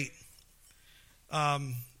the Great,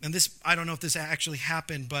 and this, I don't know if this actually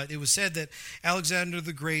happened, but it was said that Alexander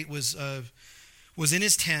the Great was in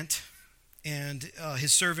his tent, and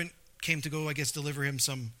his servant came to go, deliver him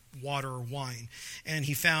some water or wine. And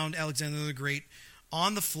he found Alexander the Great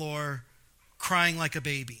on the floor crying like a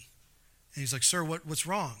baby. And he's like, sir, what's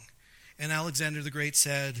wrong? And Alexander the Great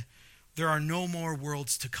said, there are no more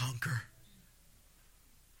worlds to conquer.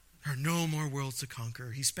 There are no more worlds to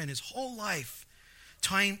conquer. He spent his whole life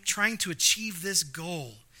trying to achieve this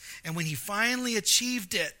goal. And when he finally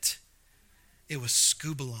achieved it, it was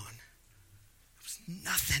skubalon. It was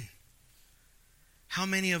nothing. How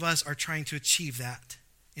many of us are trying to achieve that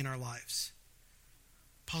in our lives?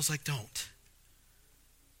 Paul's like, don't.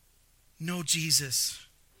 Know Jesus.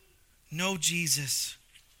 Know Jesus.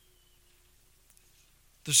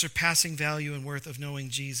 The surpassing value and worth of knowing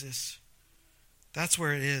Jesus. That's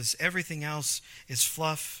where it is. Everything else is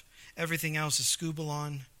fluff. Everything else is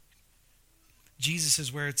skubalon. Jesus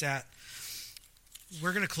is where it's at.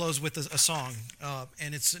 We're going to close with a song,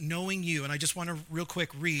 and it's Knowing You. And I just want to real quick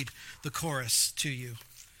read the chorus to you.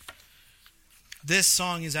 This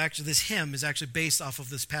hymn is actually based off of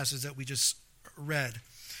this passage that we just read.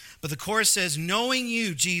 But the chorus says, knowing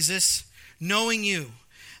you, Jesus, knowing you,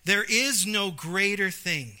 there is no greater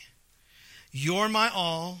thing. You're my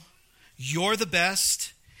all. You're the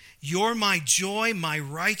best. You're my joy, my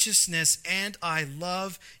righteousness, and I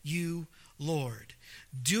love you, Lord.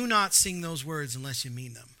 Do not sing those words unless you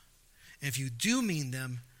mean them. And if you do mean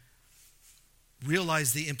them,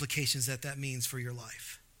 realize the implications that means for your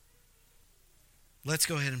life. Let's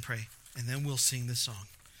go ahead and pray, and then we'll sing this song.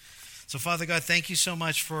 So, Father God, thank you so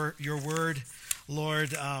much for your word,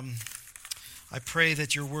 Lord. I pray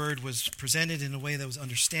that your word was presented in a way that was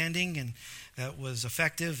understanding and that was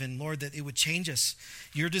effective, and Lord, that it would change us.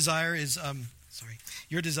 Your desire is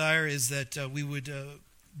that we would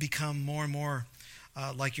become more and more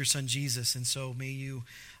like your Son Jesus, and so may you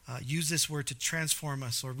use this word to transform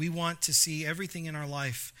us, Lord. We want to see everything in our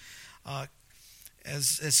life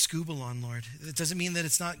as Skubalon, Lord. It doesn't mean that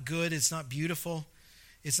it's not good, it's not beautiful,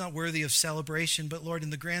 it's not worthy of celebration, but Lord, in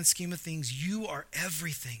the grand scheme of things, you are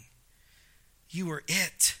everything. You are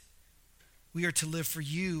it. We are to live for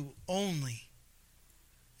you only.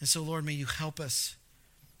 And so, Lord, may you help us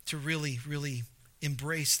to really, really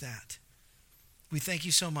embrace that. We thank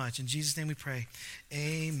you so much. In Jesus' name we pray.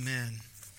 Amen.